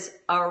there is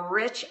a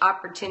rich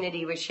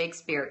opportunity with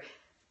Shakespeare.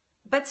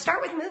 But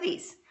start with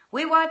movies.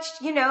 We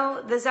watched,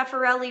 the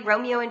Zeffirelli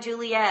Romeo and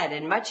Juliet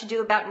and Much Ado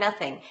About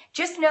Nothing.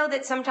 Just know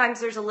that sometimes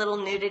there's a little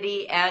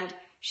nudity and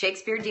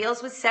Shakespeare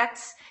deals with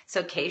sex,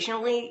 so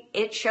occasionally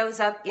it shows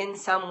up in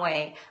some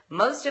way.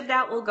 Most of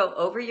that will go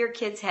over your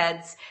kids'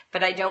 heads,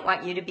 but I don't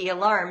want you to be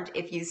alarmed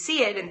if you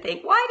see it and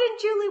think, why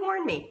didn't Julie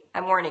warn me?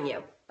 I'm warning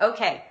you.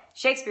 Okay,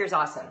 Shakespeare's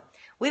awesome.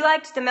 We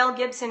liked the Mel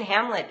Gibson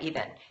Hamlet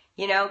even.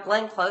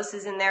 Glenn Close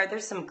is in there.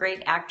 There's some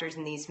great actors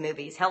in these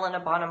movies. Helena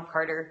Bonham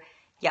Carter.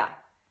 Yeah,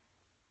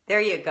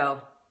 there you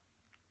go.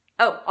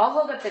 Oh, I'll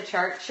hold up the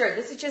chart. Sure,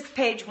 this is just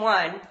page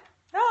 1.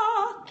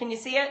 Oh, can you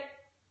see it?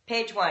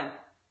 Page 1.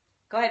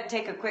 Go ahead and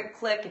take a quick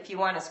click if you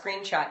want a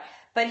screenshot.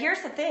 But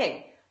here's the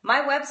thing.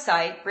 My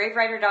website,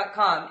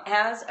 BraveWriter.com,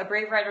 has a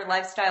BraveWriter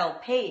lifestyle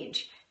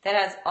page that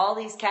has all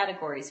these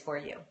categories for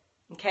you.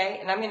 Okay?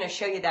 And I'm going to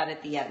show you that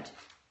at the end.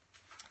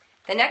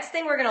 The next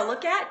thing we're going to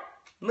look at,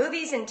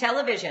 movies and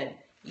television.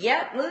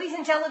 Yep, movies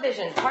and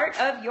television,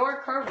 part of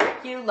your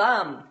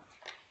curriculum.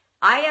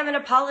 I am an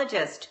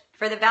apologist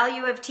for the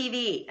value of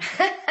TV.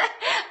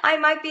 I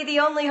might be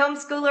the only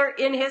homeschooler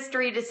in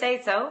history to say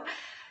so.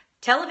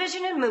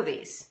 Television and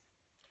movies.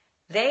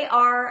 They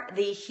are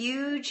the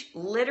huge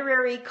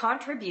literary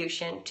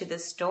contribution to the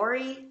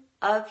story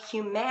of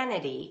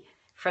humanity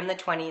from the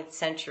 20th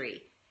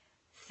century.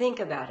 Think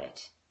about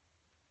it.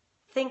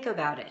 Think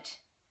about it.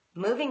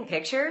 Moving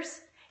pictures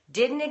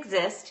didn't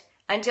exist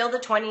until the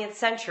 20th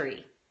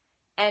century.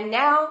 And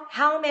now,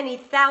 how many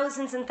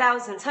thousands and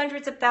thousands,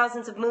 hundreds of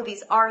thousands of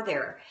movies are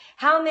there?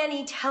 How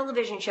many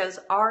television shows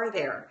are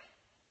there?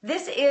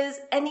 This is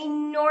an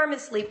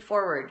enormous leap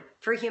forward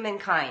for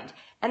humankind.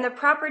 And the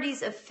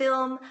properties of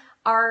film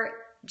are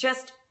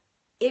just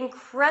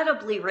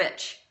incredibly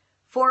rich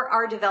for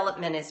our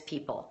development as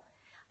people.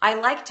 I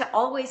like to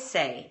always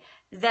say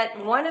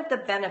that one of the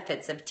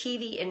benefits of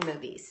TV and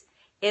movies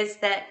is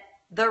that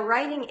the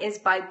writing is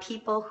by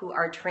people who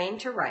are trained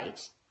to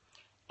write,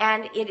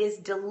 and it is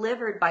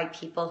delivered by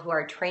people who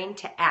are trained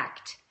to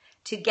act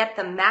to get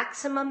the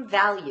maximum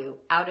value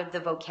out of the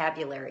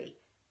vocabulary.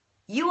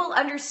 You will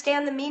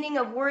understand the meaning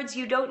of words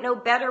you don't know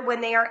better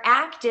when they are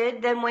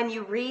acted than when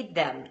you read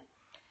them.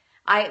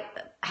 I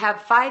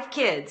have 5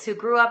 kids who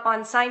grew up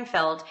on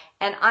Seinfeld,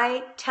 and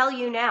I tell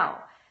you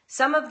now,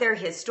 some of their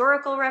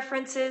historical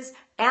references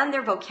and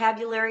their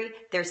vocabulary,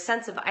 their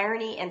sense of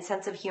irony and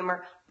sense of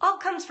humor, all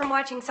comes from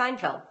watching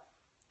Seinfeld.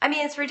 I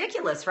mean, it's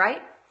ridiculous,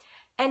 right?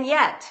 And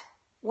yet,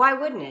 why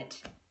wouldn't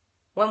it?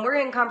 When we're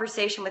in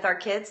conversation with our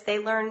kids, they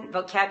learn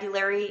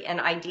vocabulary and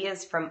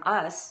ideas from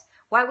us.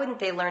 Why wouldn't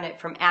they learn it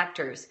from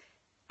actors,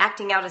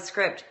 acting out a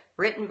script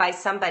written by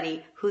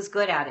somebody who's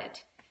good at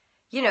it?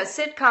 You know,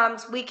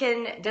 sitcoms, we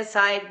can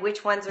decide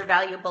which ones are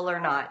valuable or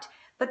not,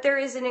 but there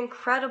is an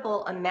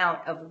incredible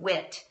amount of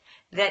wit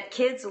that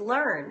kids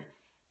learn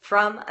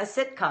from a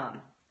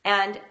sitcom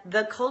and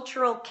the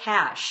cultural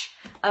cache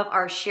of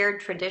our shared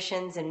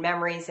traditions and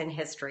memories and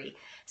history.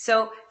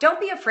 So don't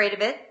be afraid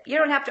of it. You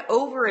don't have to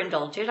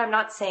overindulge it. I'm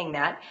not saying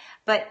that,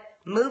 but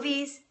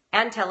movies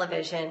and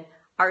television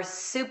are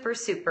super,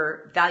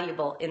 super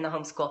valuable in the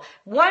homeschool.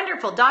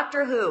 Wonderful.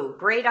 Doctor Who.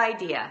 Great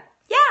idea.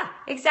 Yeah,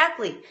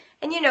 exactly.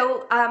 And you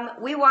know,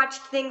 we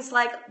watched things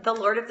like The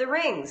Lord of the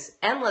Rings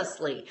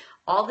endlessly,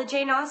 all the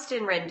Jane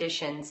Austen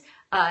renditions,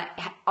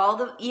 all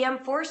the E.M.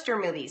 Forster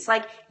movies.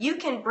 Like, you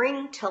can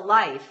bring to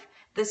life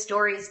the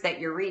stories that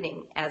you're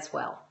reading as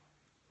well.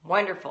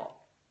 Wonderful.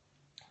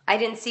 I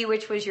didn't see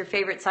which was your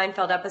favorite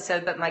Seinfeld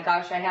episode, but my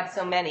gosh, I have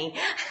so many.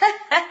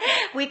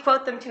 We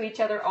quote them to each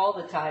other all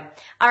the time.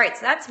 All right,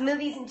 so that's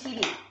movies and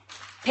TV.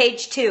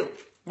 Page 2.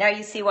 Now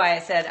you see why I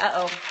said,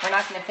 uh-oh, we're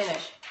not going to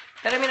finish.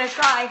 But I'm going to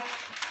try.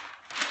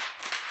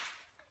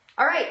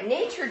 All right,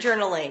 nature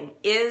journaling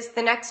is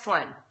the next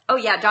one. Oh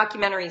yeah,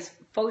 documentaries,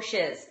 faux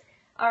shiz.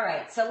 All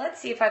right, so let's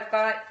see if I've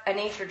got a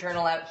nature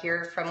journal out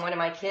here from one of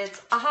my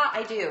kids. Aha,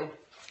 I do.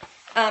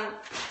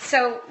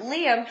 So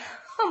Liam,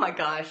 oh my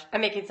gosh,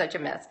 I'm making such a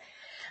mess.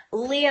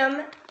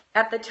 Liam,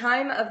 at the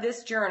time of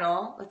this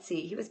journal, let's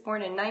see, he was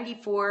born in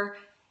 94.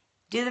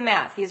 Do the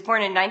math. He was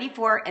born in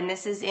 94, and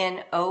this is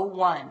in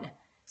 01.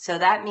 So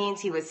that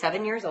means he was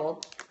 7 years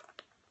old.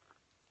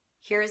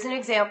 Here's an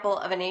example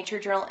of a nature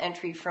journal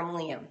entry from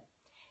Liam.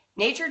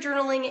 Nature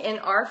journaling in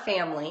our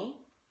family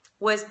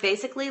was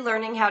basically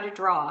learning how to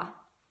draw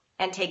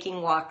and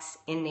taking walks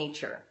in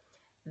nature.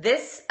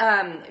 This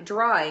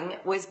drawing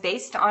was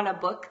based on a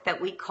book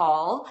that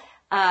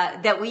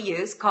we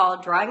use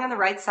called Drawing on the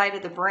Right Side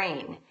of the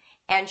Brain.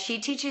 And she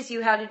teaches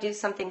you how to do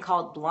something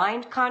called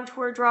blind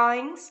contour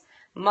drawings,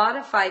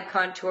 modified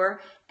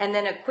contour, and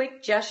then a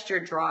quick gesture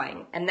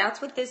drawing. And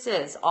that's what this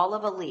is, all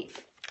of a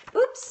leaf.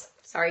 Oops,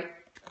 sorry.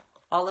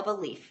 All of a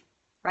leaf,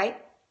 right?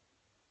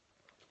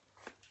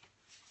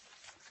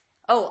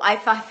 Oh, I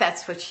thought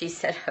that's what she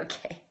said.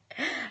 Okay,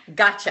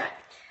 gotcha.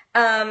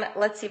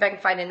 Let's see if I can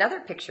find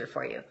another picture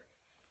for you.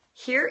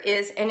 Here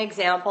is an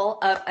example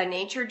of a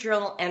nature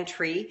journal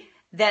entry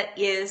that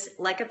is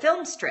like a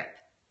film strip.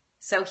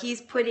 So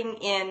he's putting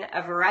in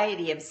a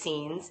variety of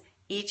scenes,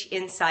 each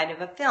inside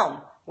of a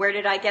film. Where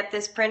did I get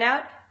this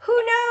printout?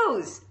 Who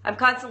knows? I'm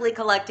constantly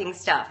collecting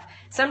stuff.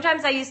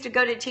 Sometimes I used to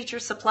go to teacher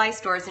supply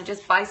stores and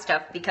just buy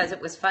stuff because it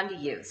was fun to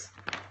use.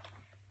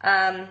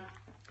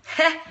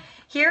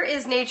 Here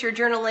is nature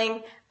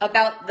journaling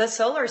about the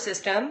solar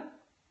system.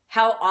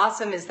 How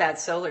awesome is that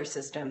solar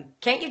system?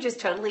 Can't you just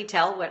totally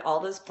tell what all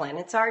those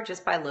planets are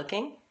just by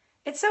looking?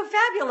 It's so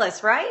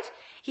fabulous, right?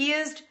 He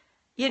used,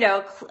 you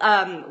know,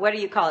 what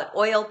do you call it?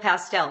 Oil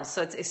pastels,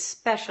 so it's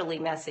especially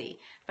messy.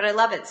 But I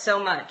love it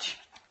so much.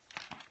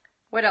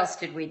 What else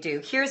did we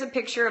do? Here's a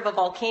picture of a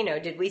volcano.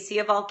 Did we see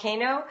a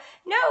volcano?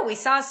 No, we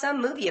saw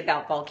some movie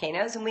about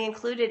volcanoes and we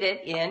included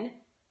it in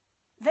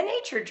the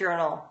nature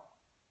journal.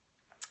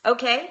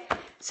 Okay,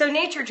 so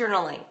nature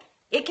journaling.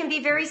 It can be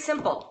very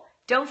simple.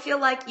 Don't feel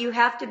like you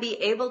have to be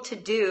able to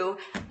do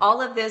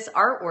all of this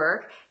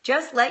artwork.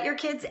 Just let your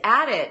kids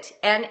at it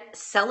and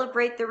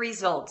celebrate the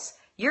results.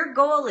 Your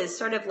goal is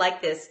sort of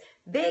like this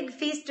big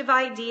feast of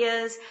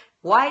ideas,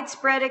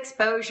 widespread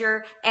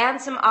exposure,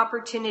 and some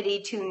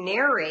opportunity to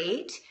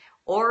narrate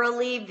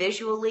orally,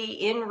 visually,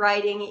 in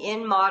writing,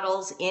 in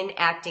models, in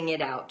acting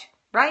it out,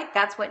 right?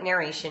 That's what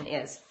narration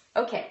is.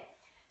 Okay,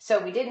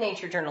 so we did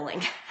nature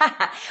journaling.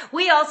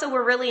 We also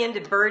were really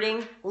into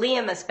birding,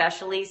 Liam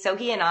especially, so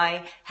he and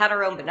I had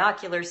our own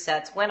binocular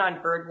sets, went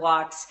on bird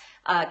walks,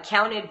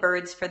 counted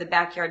birds for the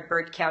backyard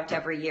bird count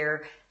every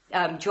year,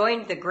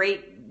 joined the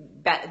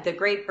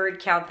great bird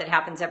count that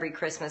happens every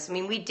Christmas. I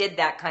mean, we did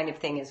that kind of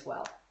thing as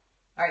well.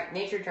 All right,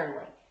 nature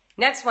journaling.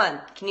 Next one,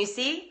 can you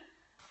see?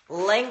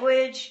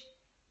 language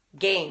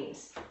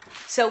games.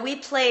 So we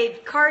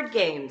played card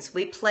games,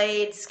 we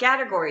played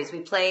categories, we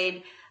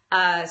played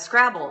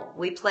Scrabble,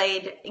 we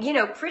played,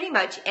 pretty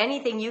much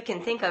anything you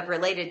can think of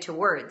related to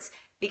words.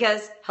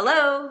 Because,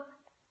 hello,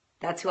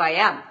 that's who I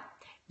am.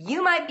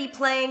 You might be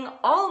playing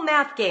all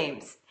math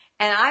games,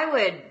 and I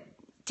would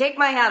take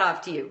my hat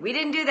off to you. We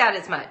didn't do that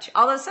as much,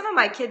 although some of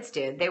my kids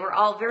did. They were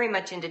all very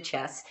much into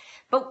chess.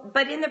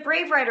 But in the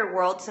BraveWriter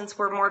world, since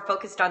we're more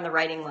focused on the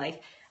writing life,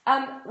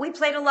 we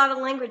played a lot of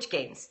language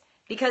games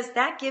because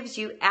that gives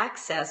you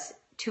access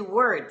to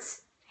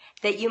words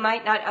that you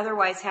might not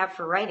otherwise have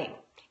for writing.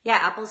 Yeah,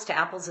 Apples to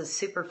Apples is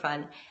super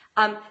fun.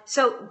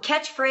 So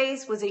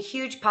catchphrase was a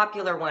huge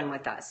popular one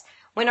with us.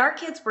 When our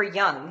kids were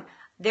young,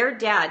 their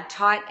dad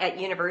taught at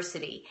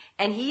university,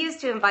 and he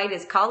used to invite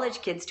his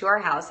college kids to our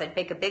house. I'd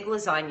make a big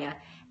lasagna,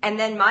 and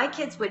then my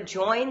kids would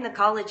join the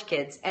college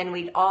kids, and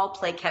we'd all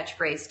play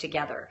catchphrase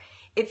together.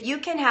 If you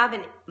can have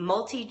a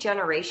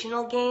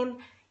multi-generational game,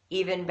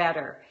 even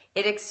better.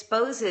 It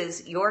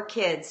exposes your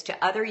kids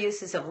to other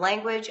uses of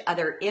language,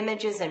 other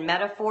images and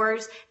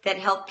metaphors that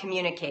help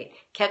communicate.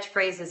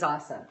 Catchphrase is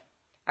awesome.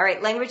 All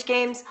right, language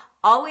games,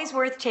 always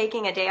worth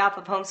taking a day off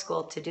of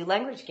homeschool to do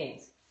language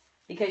games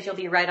because you'll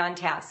be right on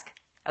task.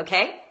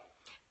 Okay?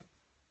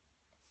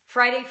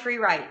 Friday free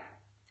write.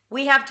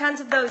 We have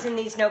tons of those in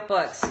these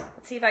notebooks.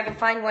 Let's see if I can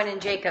find one in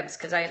Jacob's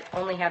because I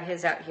only have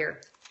his out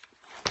here.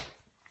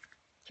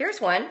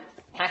 Here's one.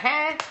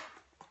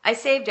 I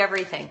saved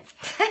everything.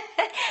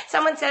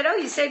 Someone said, oh,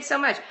 you saved so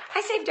much.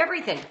 I saved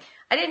everything.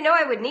 I didn't know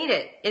I would need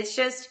it. It's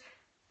just,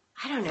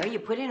 I don't know, you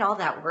put in all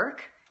that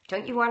work.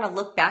 Don't you want to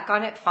look back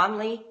on it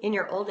fondly in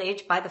your old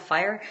age by the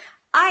fire?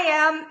 I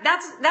am.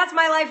 That's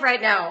my life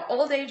right now.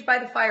 Old age by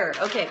the fire.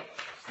 Okay.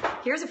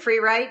 Here's a free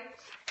write.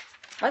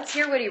 Let's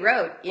hear what he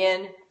wrote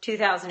in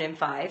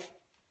 2005.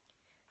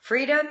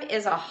 Freedom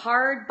is a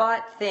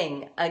hard-bought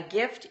thing, a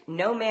gift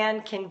no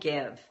man can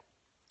give.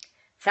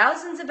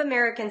 Thousands of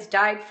Americans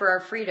died for our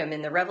freedom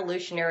in the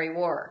Revolutionary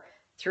War.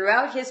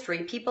 Throughout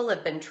history, people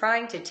have been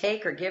trying to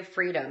take or give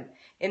freedom.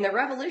 In the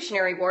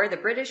Revolutionary War, the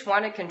British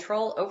wanted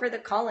control over the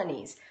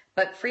colonies,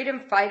 but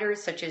freedom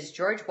fighters such as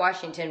George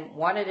Washington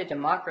wanted a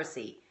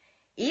democracy.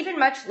 Even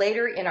much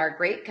later in our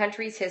great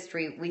country's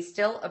history, we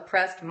still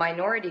oppressed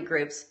minority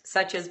groups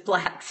such as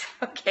blacks.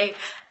 Okay,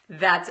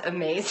 that's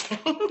amazing.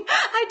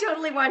 I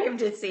totally want him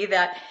to see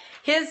that.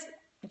 His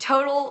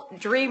total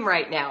dream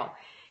right now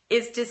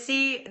is to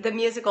see the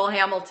musical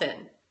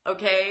Hamilton,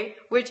 okay,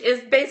 which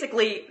is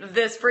basically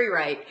this free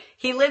write.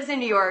 He lives in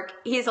New York.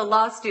 He's a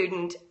law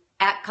student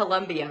at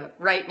Columbia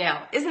right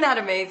now. Isn't that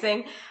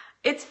amazing?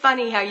 It's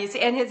funny how you see,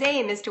 and his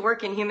aim is to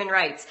work in human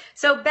rights.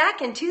 So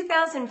back in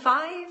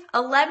 2005,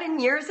 11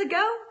 years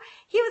ago,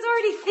 he was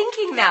already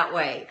thinking that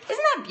way.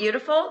 Isn't that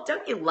beautiful?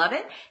 Don't you love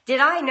it? Did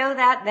I know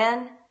that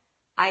then?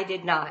 I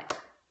did not.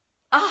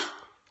 Oh,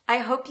 I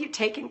hope you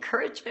take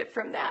encouragement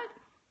from that.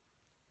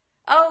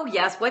 Oh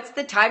yes, what's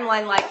the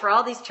timeline like for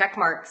all these check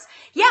marks?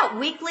 Yeah,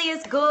 weekly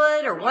is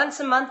good or once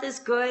a month is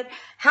good.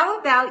 How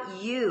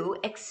about you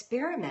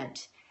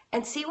experiment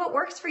and see what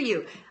works for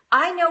you?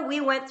 I know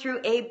we went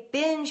through a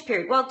binge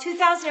period. Well,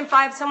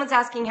 2005, someone's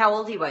asking how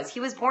old he was. He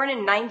was born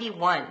in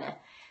 91.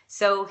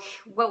 So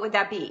what would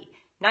that be?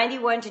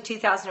 91 to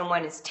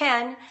 2001 is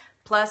 10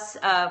 plus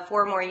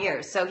 4 more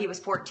years. So he was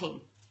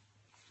 14.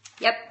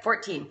 Yep,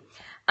 14.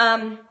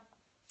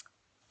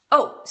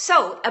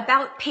 So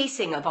about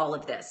pacing of all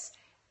of this.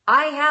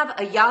 I have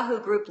a Yahoo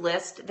group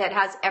list that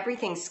has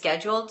everything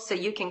scheduled so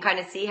you can kind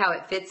of see how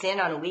it fits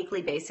in on a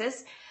weekly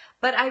basis.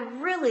 But I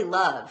really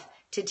love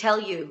to tell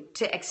you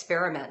to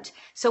experiment.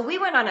 So we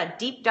went on a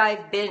deep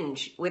dive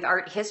binge with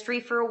art history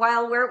for a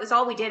while where it was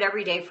all we did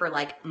every day for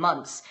like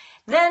months.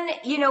 Then,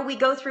 we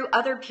go through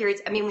other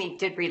periods. I mean, we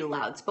did read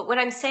alouds, but what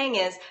I'm saying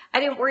is I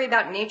didn't worry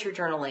about nature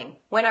journaling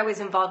when I was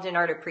involved in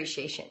art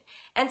appreciation.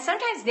 And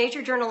sometimes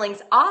nature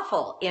journaling's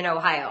awful in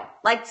Ohio.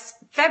 Like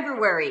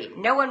February,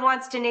 no one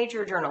wants to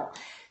nature journal.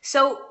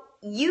 So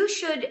you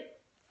should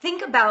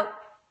think about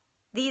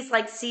these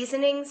like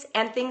seasonings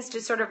and things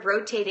to sort of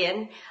rotate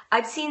in.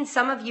 I've seen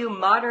some of you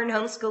modern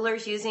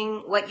homeschoolers using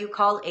what you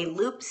call a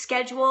loop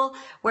schedule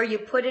where you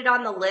put it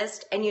on the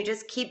list and you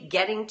just keep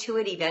getting to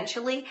it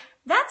eventually.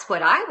 That's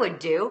what I would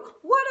do.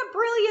 What a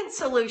brilliant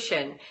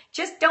solution.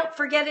 Just don't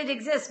forget it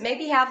exists.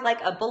 Maybe have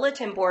like a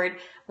bulletin board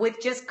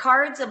with just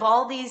cards of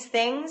all these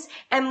things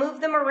and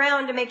move them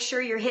around to make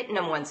sure you're hitting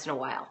them once in a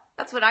while.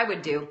 That's what I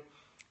would do.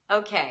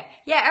 Okay.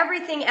 Yeah,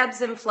 everything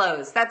ebbs and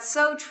flows. That's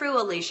so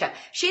true, Alicia.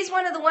 She's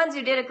one of the ones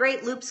who did a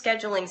great loop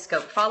scheduling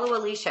scope. Follow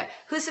Alicia,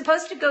 who's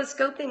supposed to go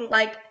scoping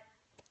like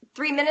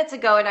 3 minutes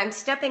ago, and I'm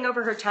stepping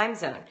over her time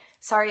zone.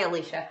 Sorry,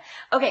 Alicia.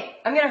 Okay,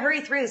 I'm going to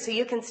hurry through so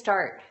you can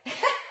start.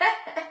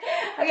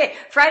 Okay,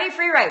 Friday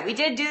free write. We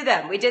did do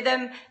them. We did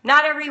them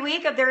not every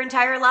week of their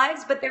entire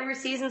lives, but there were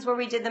seasons where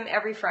we did them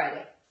every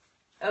Friday.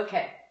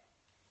 Okay.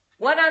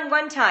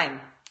 One-on-one time.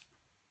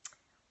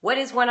 What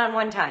is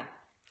one-on-one time?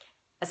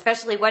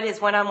 Especially what is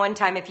one-on-one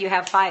time if you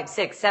have 5,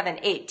 6, 7,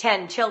 8,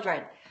 10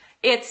 children.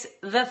 It's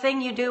the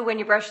thing you do when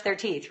you brush their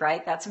teeth,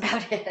 right? That's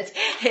about it.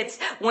 It's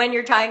when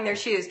you're tying their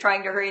shoes,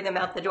 trying to hurry them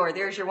out the door.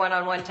 There's your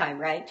one-on-one time,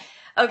 right?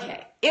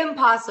 Okay,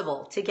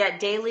 impossible to get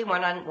daily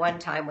one-on-one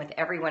time with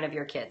every one of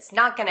your kids.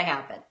 Not going to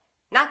happen.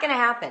 Not going to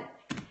happen.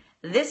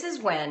 This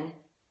is when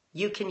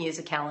you can use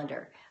a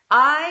calendar.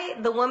 I,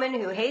 the woman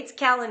who hates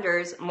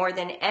calendars more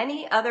than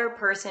any other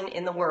person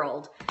in the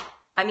world,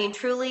 I mean,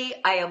 truly,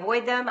 I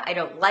avoid them. I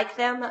don't like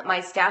them.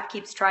 My staff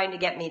keeps trying to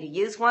get me to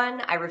use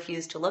one. I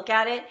refuse to look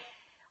at it.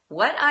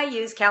 What I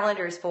use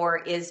calendars for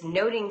is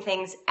noting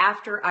things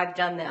after I've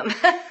done them.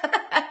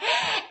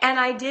 And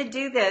I did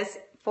do this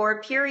for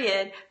a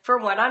period for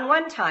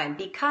one-on-one time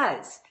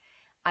because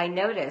I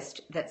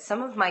noticed that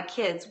some of my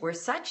kids were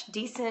such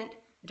decent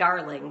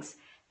darlings,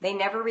 they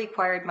never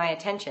required my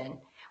attention,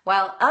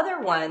 while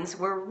other ones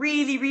were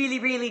really, really,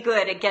 really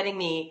good at getting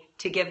me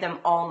to give them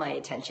all my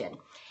attention.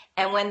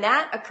 And when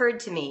that occurred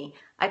to me,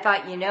 I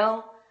thought, you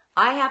know,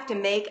 I have to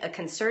make a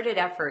concerted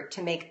effort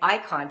to make eye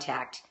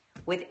contact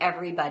with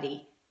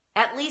everybody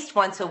at least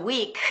once a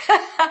week.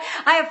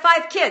 I have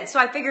 5 kids, so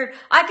I figured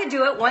I could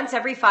do it once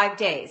every 5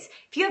 days.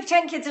 If you have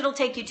 10 kids, it'll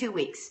take you 2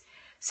 weeks.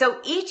 So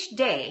each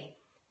day,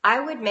 I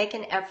would make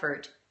an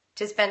effort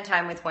to spend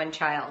time with one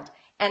child.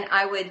 And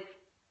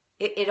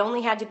it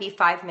only had to be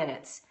 5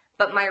 minutes.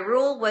 But my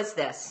rule was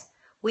this.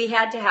 We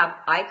had to have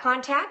eye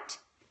contact,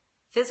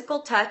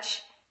 physical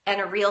touch, and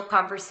a real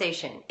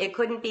conversation. It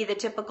couldn't be the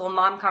typical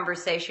mom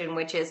conversation,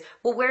 which is,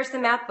 well, where's the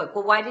math book?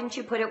 Well, why didn't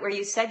you put it where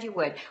you said you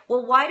would?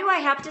 Well, why do I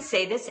have to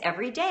say this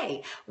every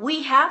day?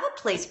 We have a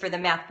place for the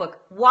math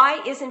book.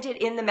 Why isn't it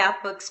in the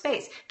math book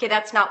space? Okay,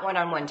 that's not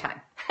one-on-one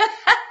time.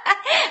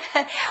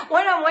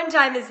 One-on-one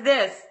time is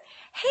this.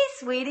 Hey,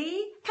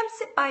 sweetie, come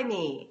sit by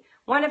me.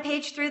 Want to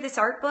page through this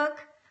art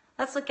book?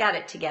 Let's look at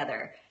it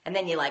together. And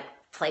then you like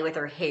play with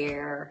her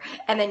hair,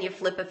 and then you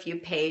flip a few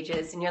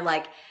pages, and you're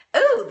like,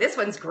 ooh, this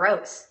one's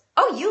gross.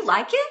 Oh, you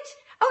like it?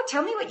 Oh,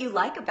 tell me what you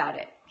like about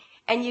it.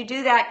 And you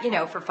do that,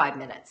 for 5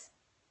 minutes.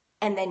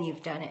 And then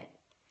you've done it.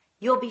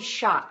 You'll be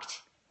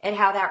shocked at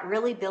how that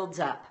really builds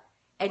up.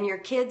 And your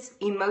kids'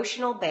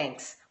 emotional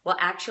banks will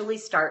actually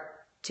start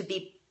to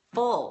be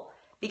full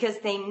because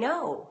they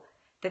know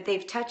that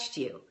they've touched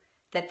you,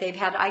 that they've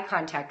had eye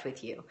contact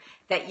with you,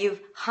 that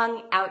you've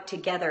hung out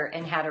together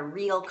and had a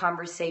real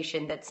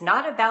conversation that's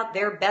not about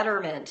their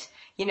betterment,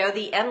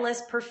 the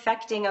endless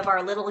perfecting of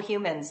our little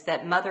humans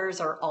that mothers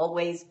are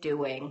always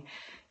doing.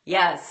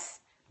 Yes,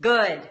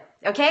 good.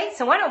 Okay,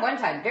 so one-on-one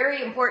time,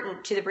 very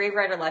important to the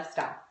BraveWriter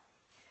lifestyle.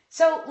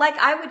 So like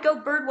I would go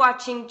bird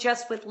watching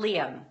just with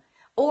Liam,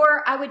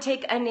 or I would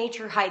take a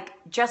nature hike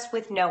just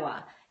with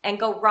Noah and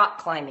go rock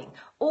climbing.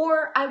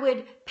 Or I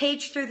would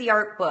page through the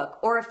art book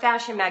or a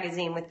fashion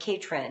magazine with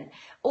Katrin.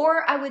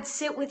 Or I would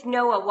sit with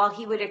Noah while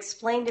he would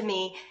explain to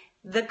me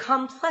the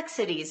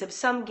complexities of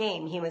some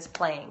game he was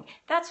playing.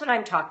 That's what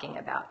I'm talking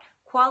about.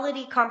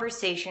 Quality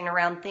conversation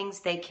around things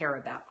they care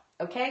about,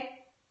 okay?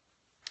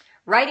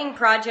 Writing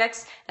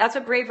projects, that's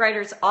what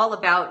BraveWriter's all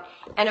about.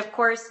 And of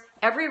course,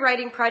 every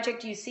writing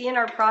project you see in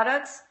our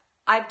products,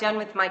 I've done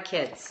with my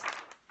kids.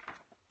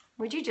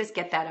 Would you just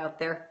get that out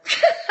there?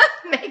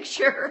 Make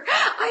sure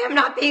I am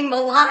not being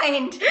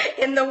maligned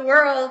in the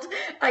world.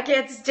 I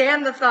can't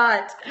stand the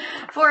thought.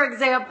 For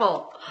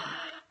example,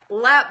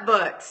 lap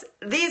books.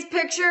 These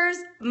pictures,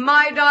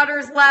 my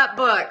daughter's lap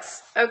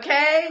books,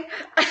 okay?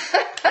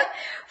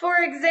 For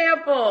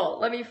example,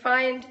 let me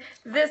find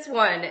this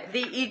one.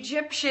 The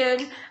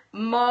Egyptian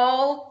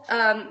mail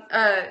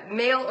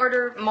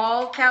order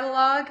mall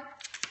catalog.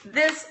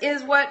 This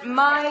is what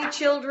my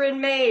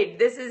children made.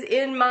 This is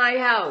in my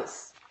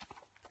house.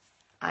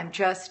 I'm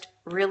just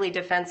really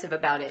defensive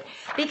about it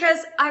because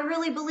I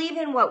really believe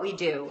in what we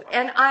do,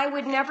 and I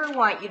would never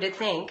want you to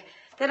think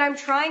that I'm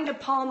trying to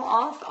palm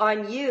off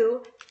on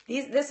you.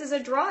 This is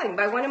a drawing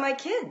by one of my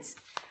kids.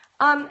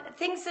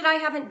 Things that I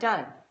haven't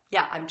done.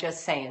 Yeah, I'm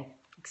just saying.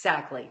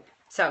 Exactly.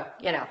 So,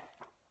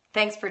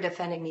 thanks for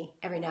defending me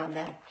every now and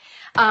then.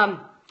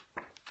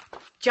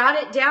 Jot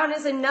It Down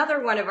is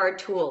another one of our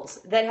tools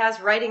that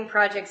has writing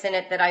projects in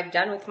it that I've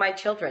done with my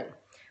children.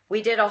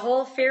 We did a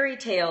whole fairy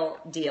tale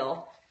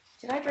deal.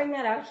 Did I bring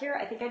that out here?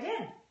 I think I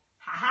did.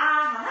 Ha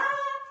ha ha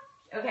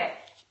ha. Okay.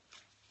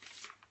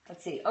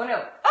 Let's see. Oh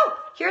no. Oh,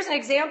 here's an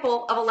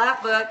example of a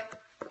lap book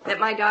that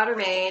my daughter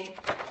made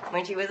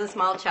when she was a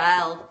small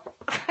child.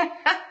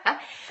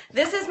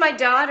 This is my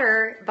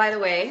daughter, by the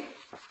way,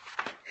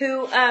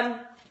 who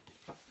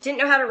didn't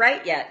know how to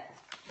write yet.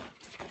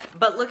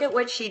 But look at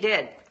what she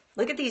did.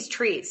 Look at these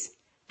trees.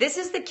 This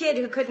is the kid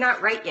who could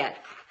not write yet.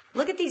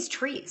 Look at these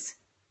trees.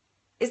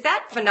 Is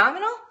that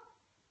phenomenal?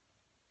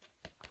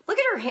 Look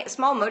at her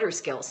small motor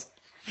skills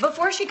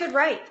before she could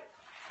write.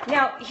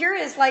 Now, here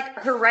is like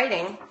her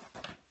writing,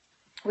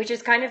 which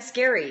is kind of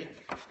scary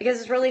because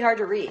it's really hard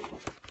to read.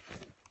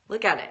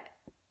 Look at it.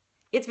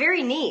 It's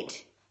very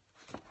neat,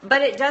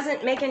 but it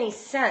doesn't make any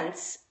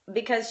sense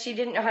because she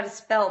didn't know how to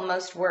spell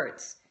most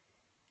words.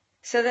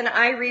 So then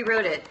I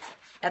rewrote it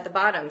at the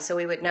bottom so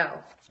we would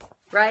know,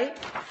 right?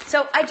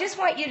 So I just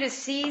want you to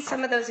see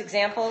some of those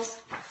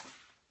examples.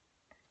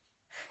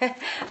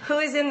 Who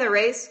is in the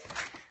race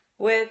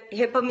with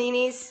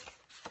hippomenes?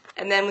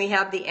 And then we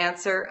have the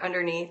answer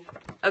underneath.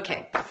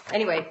 Okay,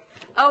 anyway.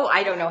 Oh,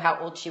 I don't know how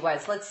old she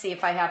was. Let's see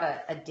if I have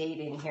a date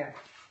in here.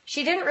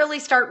 She didn't really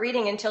start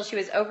reading until she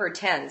was over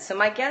 10. So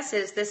my guess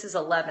is this is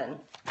 11.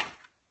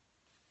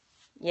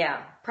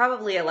 Yeah,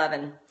 probably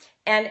 11.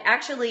 And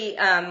actually,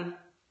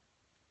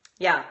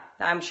 yeah,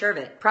 I'm sure of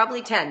it.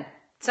 Probably 10.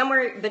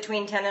 Somewhere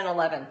between 10 and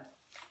 11.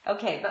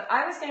 Okay, but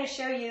I was going to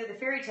show you the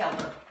fairy tale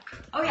book.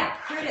 Oh yeah,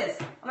 here it is.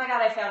 Oh my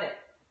God, I found it.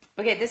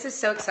 Okay, this is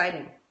so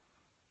exciting.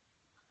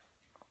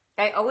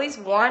 I always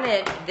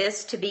wanted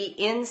this to be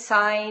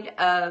inside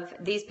of,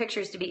 these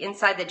pictures to be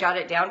inside the Jot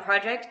It Down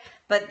project,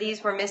 but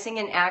these were missing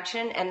in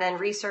action and then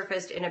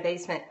resurfaced in a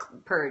basement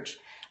purge.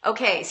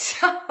 Okay,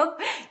 so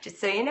just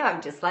so you know,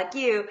 I'm just like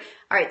you.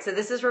 All right, so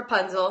this is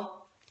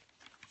Rapunzel.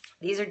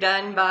 These are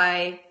done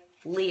by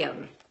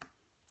Liam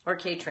or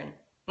Katrin.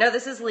 No,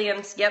 this is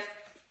Liam's. Yep.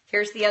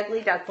 Here's the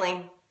ugly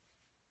duckling.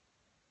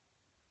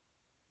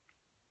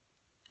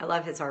 I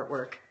love his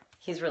artwork.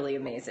 He's really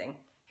amazing.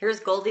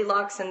 Here's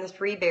Goldilocks and the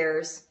Three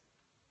Bears.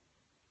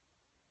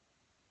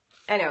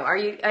 I know.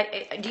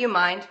 Do you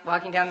mind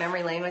walking down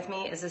memory lane with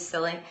me? Is this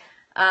silly?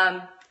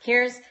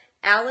 Here's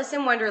Alice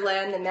in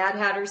Wonderland, the Mad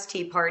Hatter's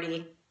Tea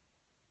Party.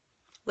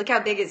 Look how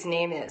big his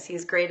name is.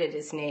 He's great at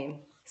his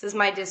name. This is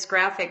my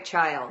dysgraphic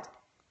child.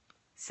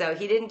 So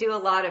he didn't do a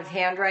lot of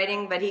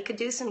handwriting, but he could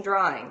do some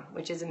drawing,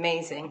 which is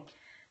amazing.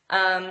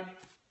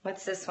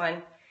 What's this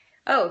one?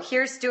 Oh,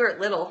 here's Stuart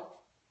Little,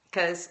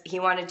 because he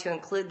wanted to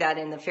include that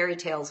in the fairy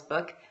tales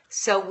book.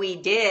 So we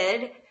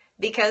did,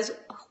 because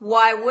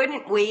why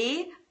wouldn't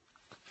we?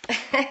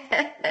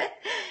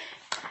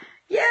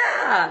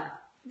 Yeah,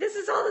 this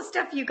is all the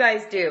stuff you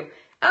guys do.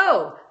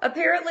 Oh,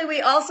 apparently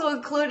we also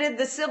included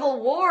the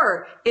Civil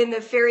War in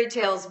the fairy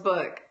tales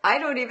book. I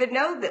don't even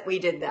know that we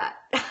did that.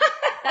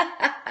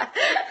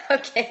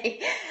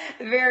 Okay,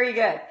 very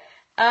good.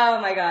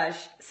 Oh my gosh,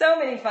 so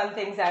many fun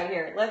things out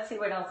here. Let's see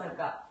what else I've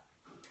got.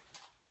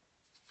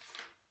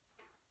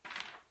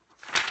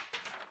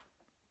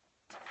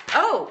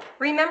 Oh,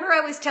 remember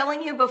I was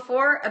telling you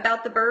before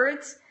about the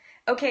birds?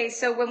 Okay,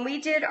 so when we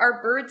did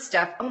our bird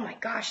stuff, oh my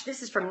gosh,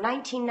 this is from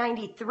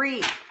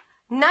 1993.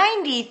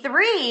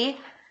 93?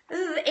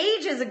 This is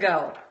ages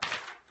ago.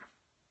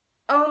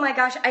 Oh my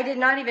gosh, I did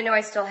not even know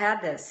I still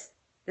had this.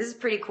 This is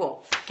pretty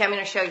cool. Okay, I'm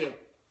going to show you.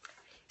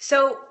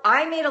 So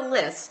I made a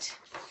list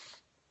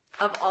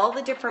of all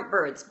the different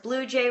birds.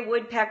 Blue jay,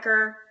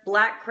 woodpecker,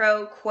 black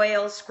crow,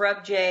 quail,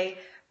 scrub jay,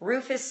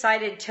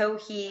 rufous-sided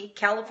towhee,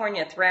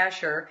 California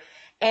thrasher.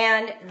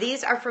 And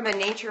these are from a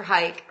nature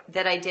hike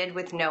that I did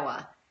with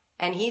Noah.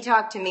 And he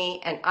talked to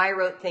me and I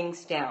wrote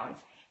things down.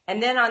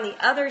 And then on the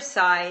other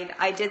side,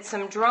 I did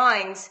some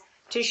drawings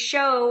to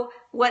show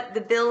what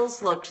the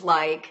bills looked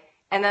like.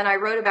 And then I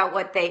wrote about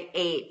what they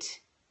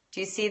ate.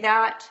 Do you see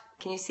that?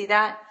 Can you see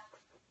that?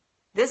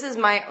 This is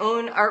my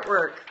own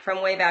artwork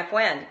from way back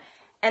when.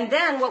 And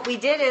then what we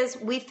did is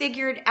we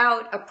figured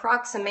out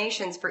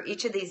approximations for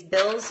each of these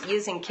bills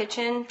using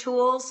kitchen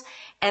tools.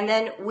 And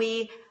then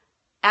we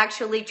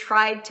actually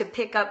tried to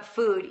pick up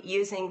food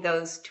using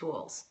those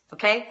tools.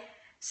 Okay?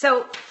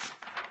 So,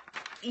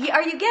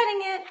 are you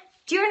getting it?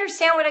 Do you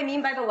understand what I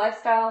mean by the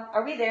lifestyle?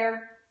 Are we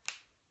there?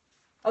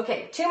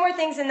 Okay, 2 more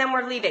things and then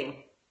we're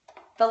leaving.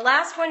 The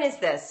last one is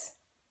this.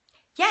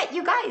 Yeah,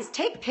 you guys,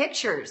 take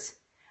pictures.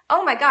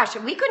 Oh my gosh,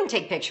 we couldn't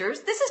take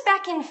pictures. This is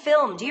back in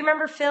film. Do you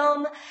remember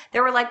film?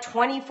 There were like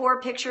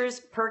 24 pictures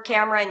per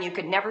camera and you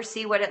could never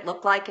see what it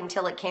looked like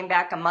until it came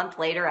back a month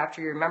later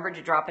after you remembered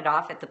to drop it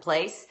off at the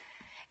place.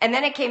 And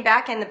then it came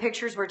back and the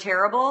pictures were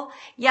terrible.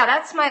 Yeah,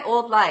 that's my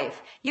old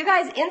life. You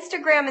guys,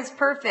 Instagram is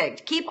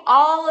perfect. Keep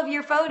all of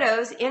your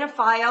photos in a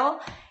file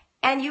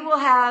and you will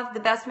have the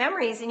best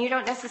memories and you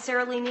don't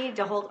necessarily need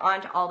to hold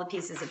on to all the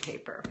pieces of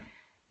paper.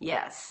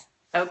 Yes.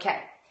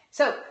 Okay.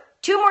 So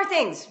 2 more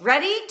things.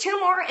 Ready? 2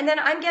 more and then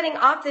I'm getting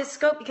off this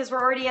scope because we're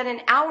already at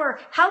an hour.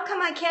 How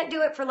come I can't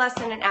do it for less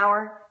than an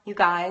hour, you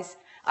guys?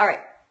 All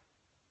right.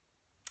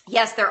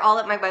 Yes, they're all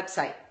at my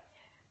website.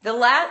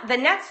 The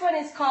next one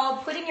is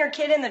called Putting Your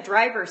Kid in the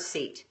Driver's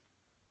Seat.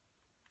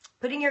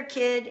 Putting your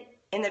kid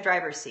in the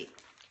driver's seat.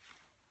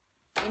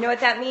 You know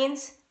what that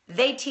means?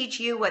 They teach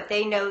you what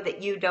they know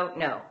that you don't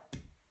know.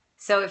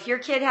 So if your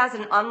kid has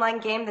an online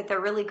game that they're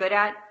really good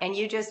at and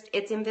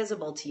it's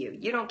invisible to you.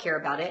 You don't care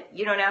about it.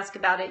 You don't ask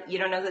about it. You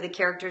don't know who the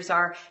characters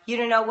are. You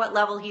don't know what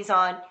level he's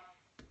on.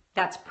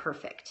 That's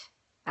perfect.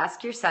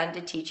 Ask your son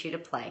to teach you to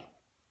play.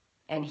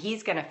 And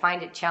he's going to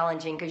find it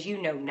challenging because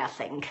you know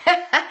nothing.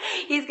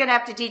 He's going to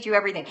have to teach you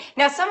everything.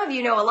 Now, some of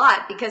you know a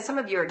lot because some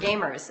of you are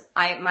gamers.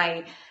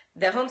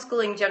 The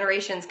homeschooling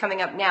generations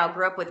coming up now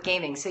grew up with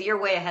gaming, so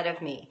you're way ahead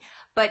of me.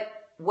 But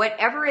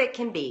whatever it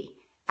can be,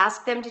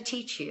 ask them to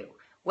teach you.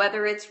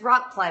 Whether it's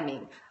rock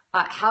climbing,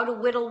 how to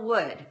whittle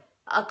wood,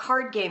 a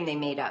card game they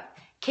made up.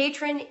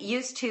 Katrin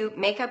used to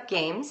make up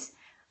games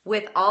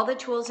with all the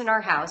tools in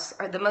our house.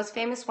 Or the most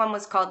famous one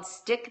was called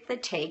Stick the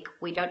Take.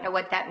 We don't know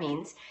what that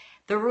means.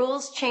 The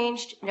rules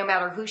changed no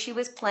matter who she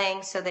was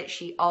playing so that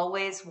she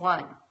always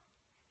won.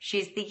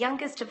 She's the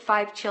youngest of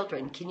 5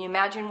 children. Can you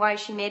imagine why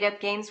she made up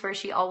games where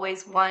she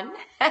always won?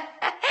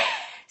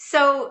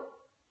 So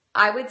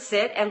I would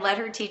sit and let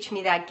her teach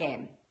me that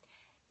game.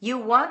 You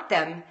want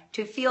them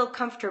to feel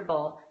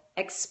comfortable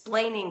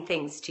explaining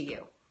things to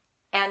you.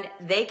 And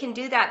they can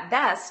do that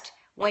best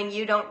when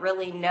you don't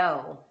really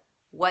know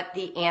what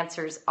the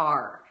answers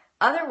are.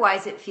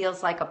 Otherwise, it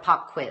feels like a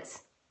pop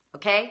quiz.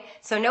 Okay?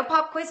 So no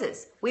pop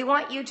quizzes. We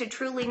want you to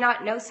truly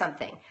not know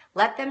something.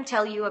 Let them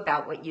tell you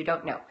about what you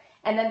don't know.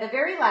 And then the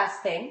very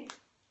last thing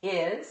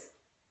is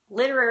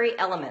literary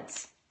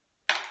elements.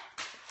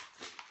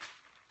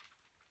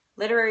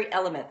 Literary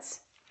elements.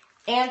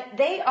 And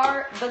they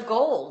are the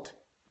gold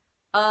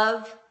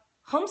of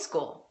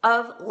homeschool,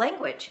 of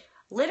language.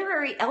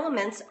 Literary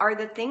elements are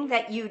the thing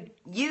that you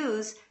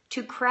use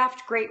to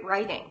craft great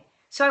writing.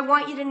 So I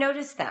want you to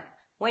notice them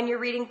when you're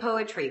reading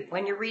poetry,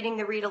 when you're reading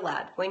the read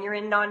aloud, when you're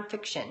in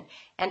nonfiction.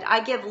 And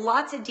I give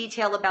lots of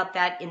detail about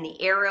that in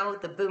the Arrow,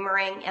 the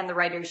Boomerang, and the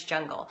Writer's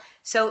Jungle.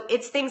 So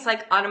it's things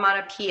like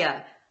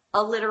onomatopoeia,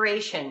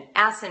 alliteration,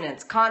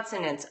 assonance,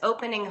 consonants,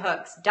 opening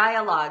hooks,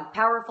 dialogue,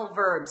 powerful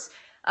verbs,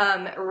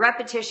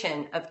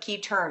 repetition of key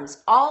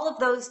terms, all of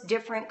those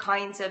different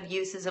kinds of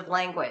uses of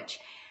language.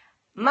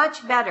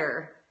 Much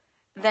better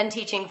than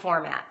teaching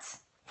formats.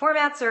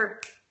 Formats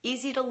are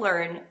easy to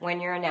learn when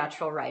you're a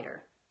natural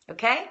writer.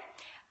 Okay?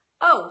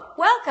 Oh,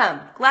 welcome.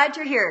 Glad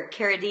you're here,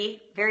 Cara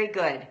D. Very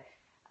good.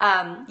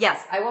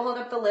 Yes, I will hold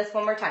up the list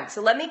one more time.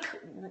 So let me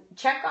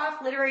check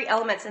off literary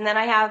elements, and then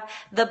I have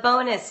the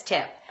bonus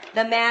tip,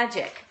 the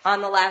magic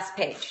on the last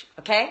page.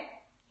 Okay?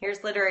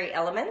 Here's literary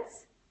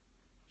elements.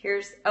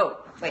 Here's,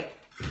 oh, wait.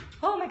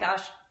 Oh my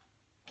gosh.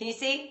 Can you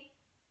see?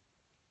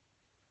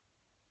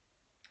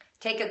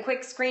 Take a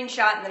quick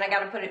screenshot, and then I got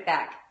to put it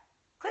back.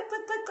 Click,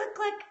 click, click, click,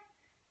 click.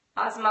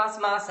 Awesome,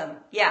 awesome, awesome.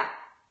 Yeah.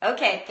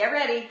 Okay, get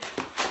ready.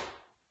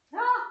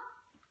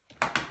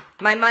 Ah.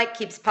 My mic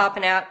keeps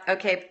popping out.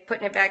 Okay,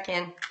 putting it back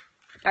in.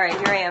 All right,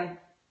 here I am.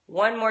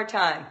 One more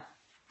time.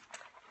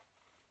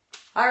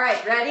 All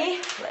right,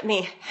 ready? Let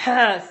me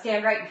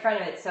stand right in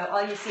front of it so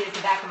all you see is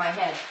the back of my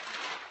head.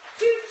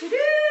 Doo-doo-doo.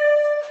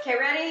 Okay,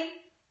 ready?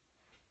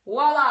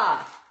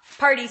 Voila!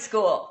 Party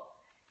school.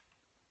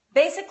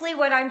 Basically,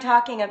 what I'm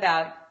talking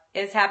about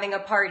is having a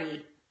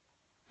party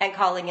and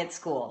calling it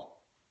school.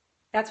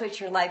 That's what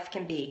your life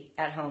can be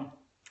at home.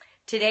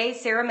 Today,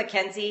 Sarah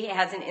McKenzie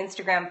has an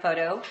Instagram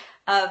photo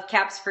of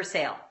Caps for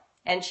Sale.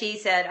 And she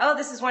said, oh,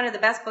 this is one of the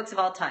best books of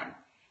all time.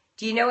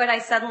 Do you know what I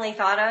suddenly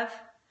thought of?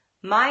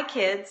 My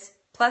kids,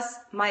 plus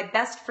my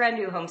best friend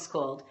who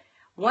homeschooled.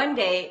 One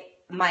day,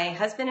 my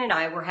husband and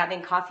I were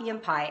having coffee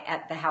and pie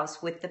at the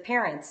house with the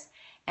parents.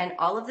 And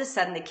all of a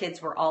sudden, the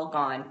kids were all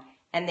gone.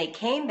 And they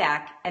came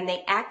back and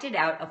they acted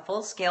out a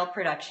full-scale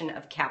production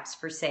of Caps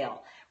for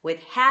Sale with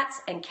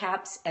hats and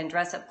caps and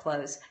dress-up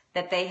clothes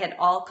that they had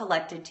all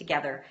collected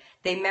together.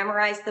 They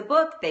memorized the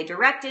book, they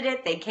directed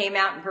it, they came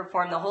out and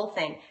performed the whole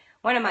thing.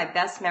 One of my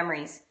best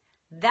memories.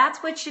 That's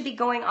what should be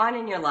going on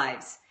in your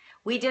lives.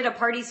 We did a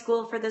party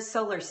school for the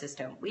solar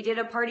system. We did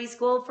a party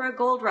school for a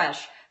gold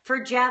rush,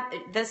 for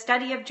the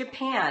study of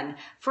Japan,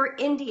 for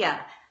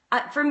India,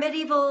 for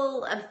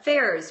medieval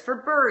affairs,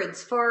 for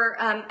birds, for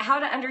how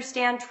to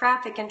understand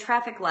traffic and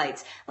traffic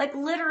lights. Like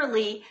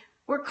literally,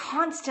 we're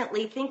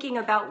constantly thinking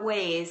about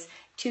ways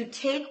to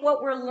take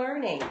what we're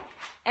learning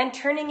and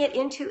turning it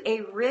into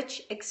a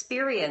rich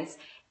experience.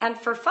 And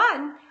for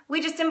fun,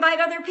 we just invite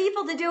other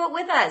people to do it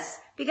with us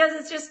because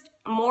it's just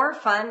more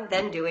fun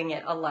than doing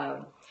it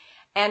alone.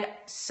 And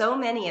so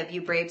many of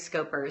you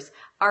Bravescopers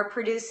are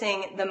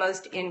producing the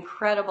most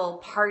incredible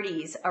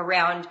parties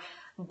around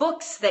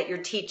books that you're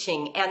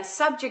teaching and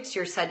subjects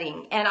you're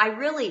studying. And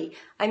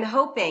I'm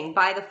hoping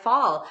by the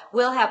fall,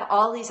 we'll have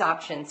all these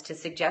options to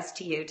suggest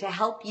to you to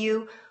help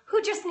you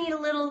who just need a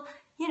little,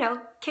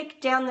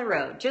 kick down the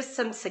road. Just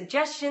some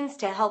suggestions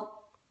to help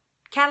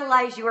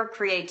catalyze your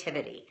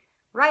creativity,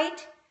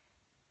 right?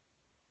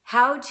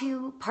 How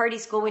to party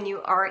school when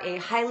you are a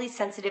highly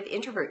sensitive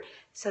introvert.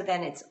 So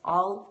then it's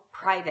all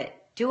private.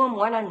 Do them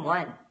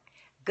one-on-one.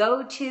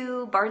 Go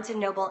to Barnes &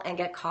 Noble and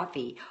get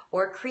coffee,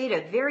 or create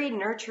a very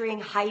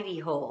nurturing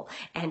hidey hole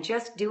and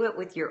just do it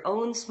with your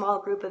own small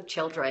group of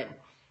children.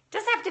 It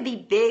doesn't have to be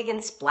big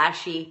and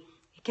splashy.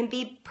 It can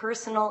be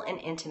personal and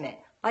intimate,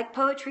 like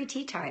poetry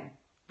tea time,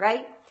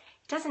 right?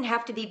 It doesn't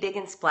have to be big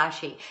and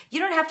splashy. You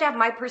don't have to have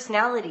my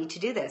personality to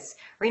do this.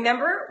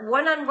 Remember,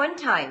 one-on-one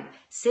time,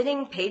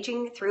 sitting,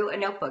 paging through a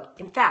notebook.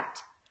 In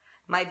fact,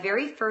 my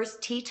very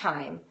first tea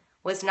time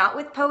was not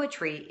with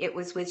poetry, it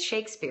was with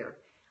Shakespeare.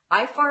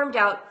 I farmed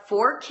out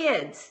 4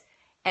 kids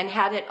and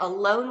had it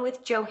alone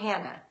with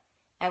Johanna,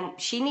 and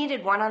she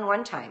needed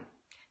one-on-one time.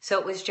 So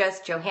it was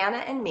just Johanna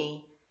and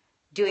me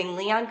doing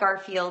Leon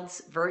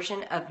Garfield's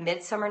version of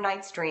Midsummer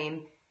Night's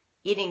Dream,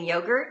 eating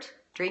yogurt,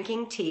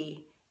 drinking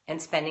tea,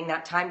 and spending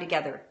that time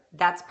together.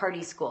 That's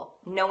party school.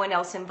 No one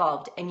else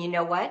involved. And you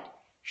know what?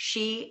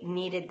 She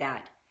needed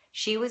that.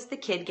 She was the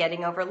kid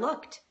getting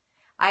overlooked.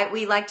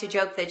 We like to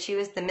joke that she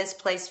was the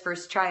misplaced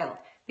first child,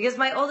 because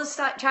my oldest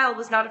child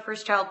was not a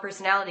first child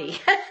personality.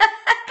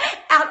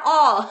 at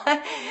all.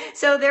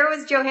 So there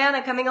was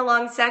Johanna coming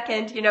along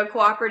second, you know,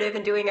 cooperative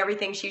and doing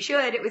everything she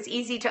should. It was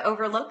easy to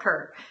overlook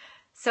her.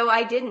 So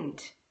I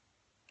didn't.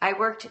 I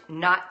worked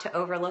not to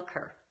overlook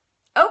her.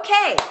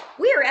 Okay,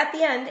 we are at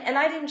the end, and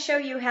I didn't show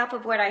you half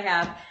of what I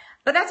have,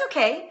 but that's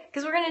okay,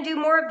 because we're going to do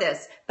more of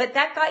this. But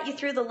that got you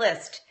through the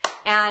list,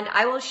 and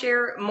I will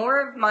share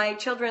more of my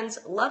children's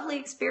lovely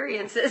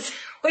experiences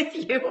with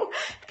you,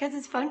 because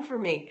it's fun for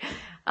me.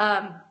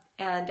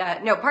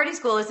 No, Party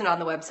School isn't on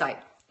the website.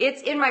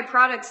 It's in my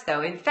products,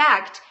 though. In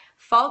fact,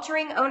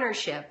 Faltering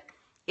Ownership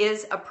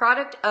is a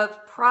product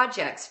of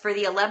projects for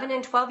the 11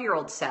 and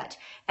 12-year-old set.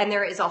 And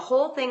there is a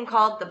whole thing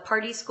called the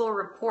Party School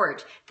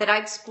Report that I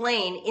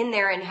explain in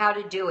there and how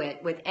to do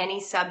it with any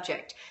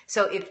subject.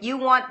 So if you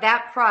want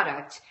that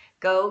product,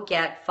 go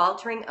get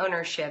Faltering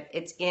Ownership.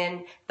 It's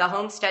in the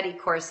home study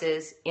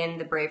courses in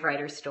the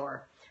BraveWriter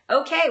store.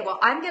 Okay, well,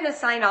 I'm going to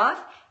sign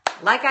off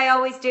like I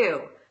always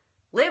do.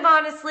 Live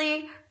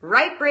honestly,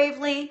 write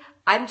bravely.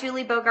 I'm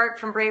Julie Bogart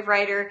from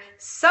BraveWriter.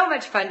 So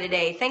much fun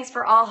today. Thanks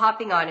for all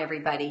hopping on,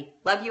 everybody.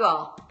 Love you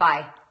all.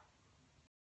 Bye.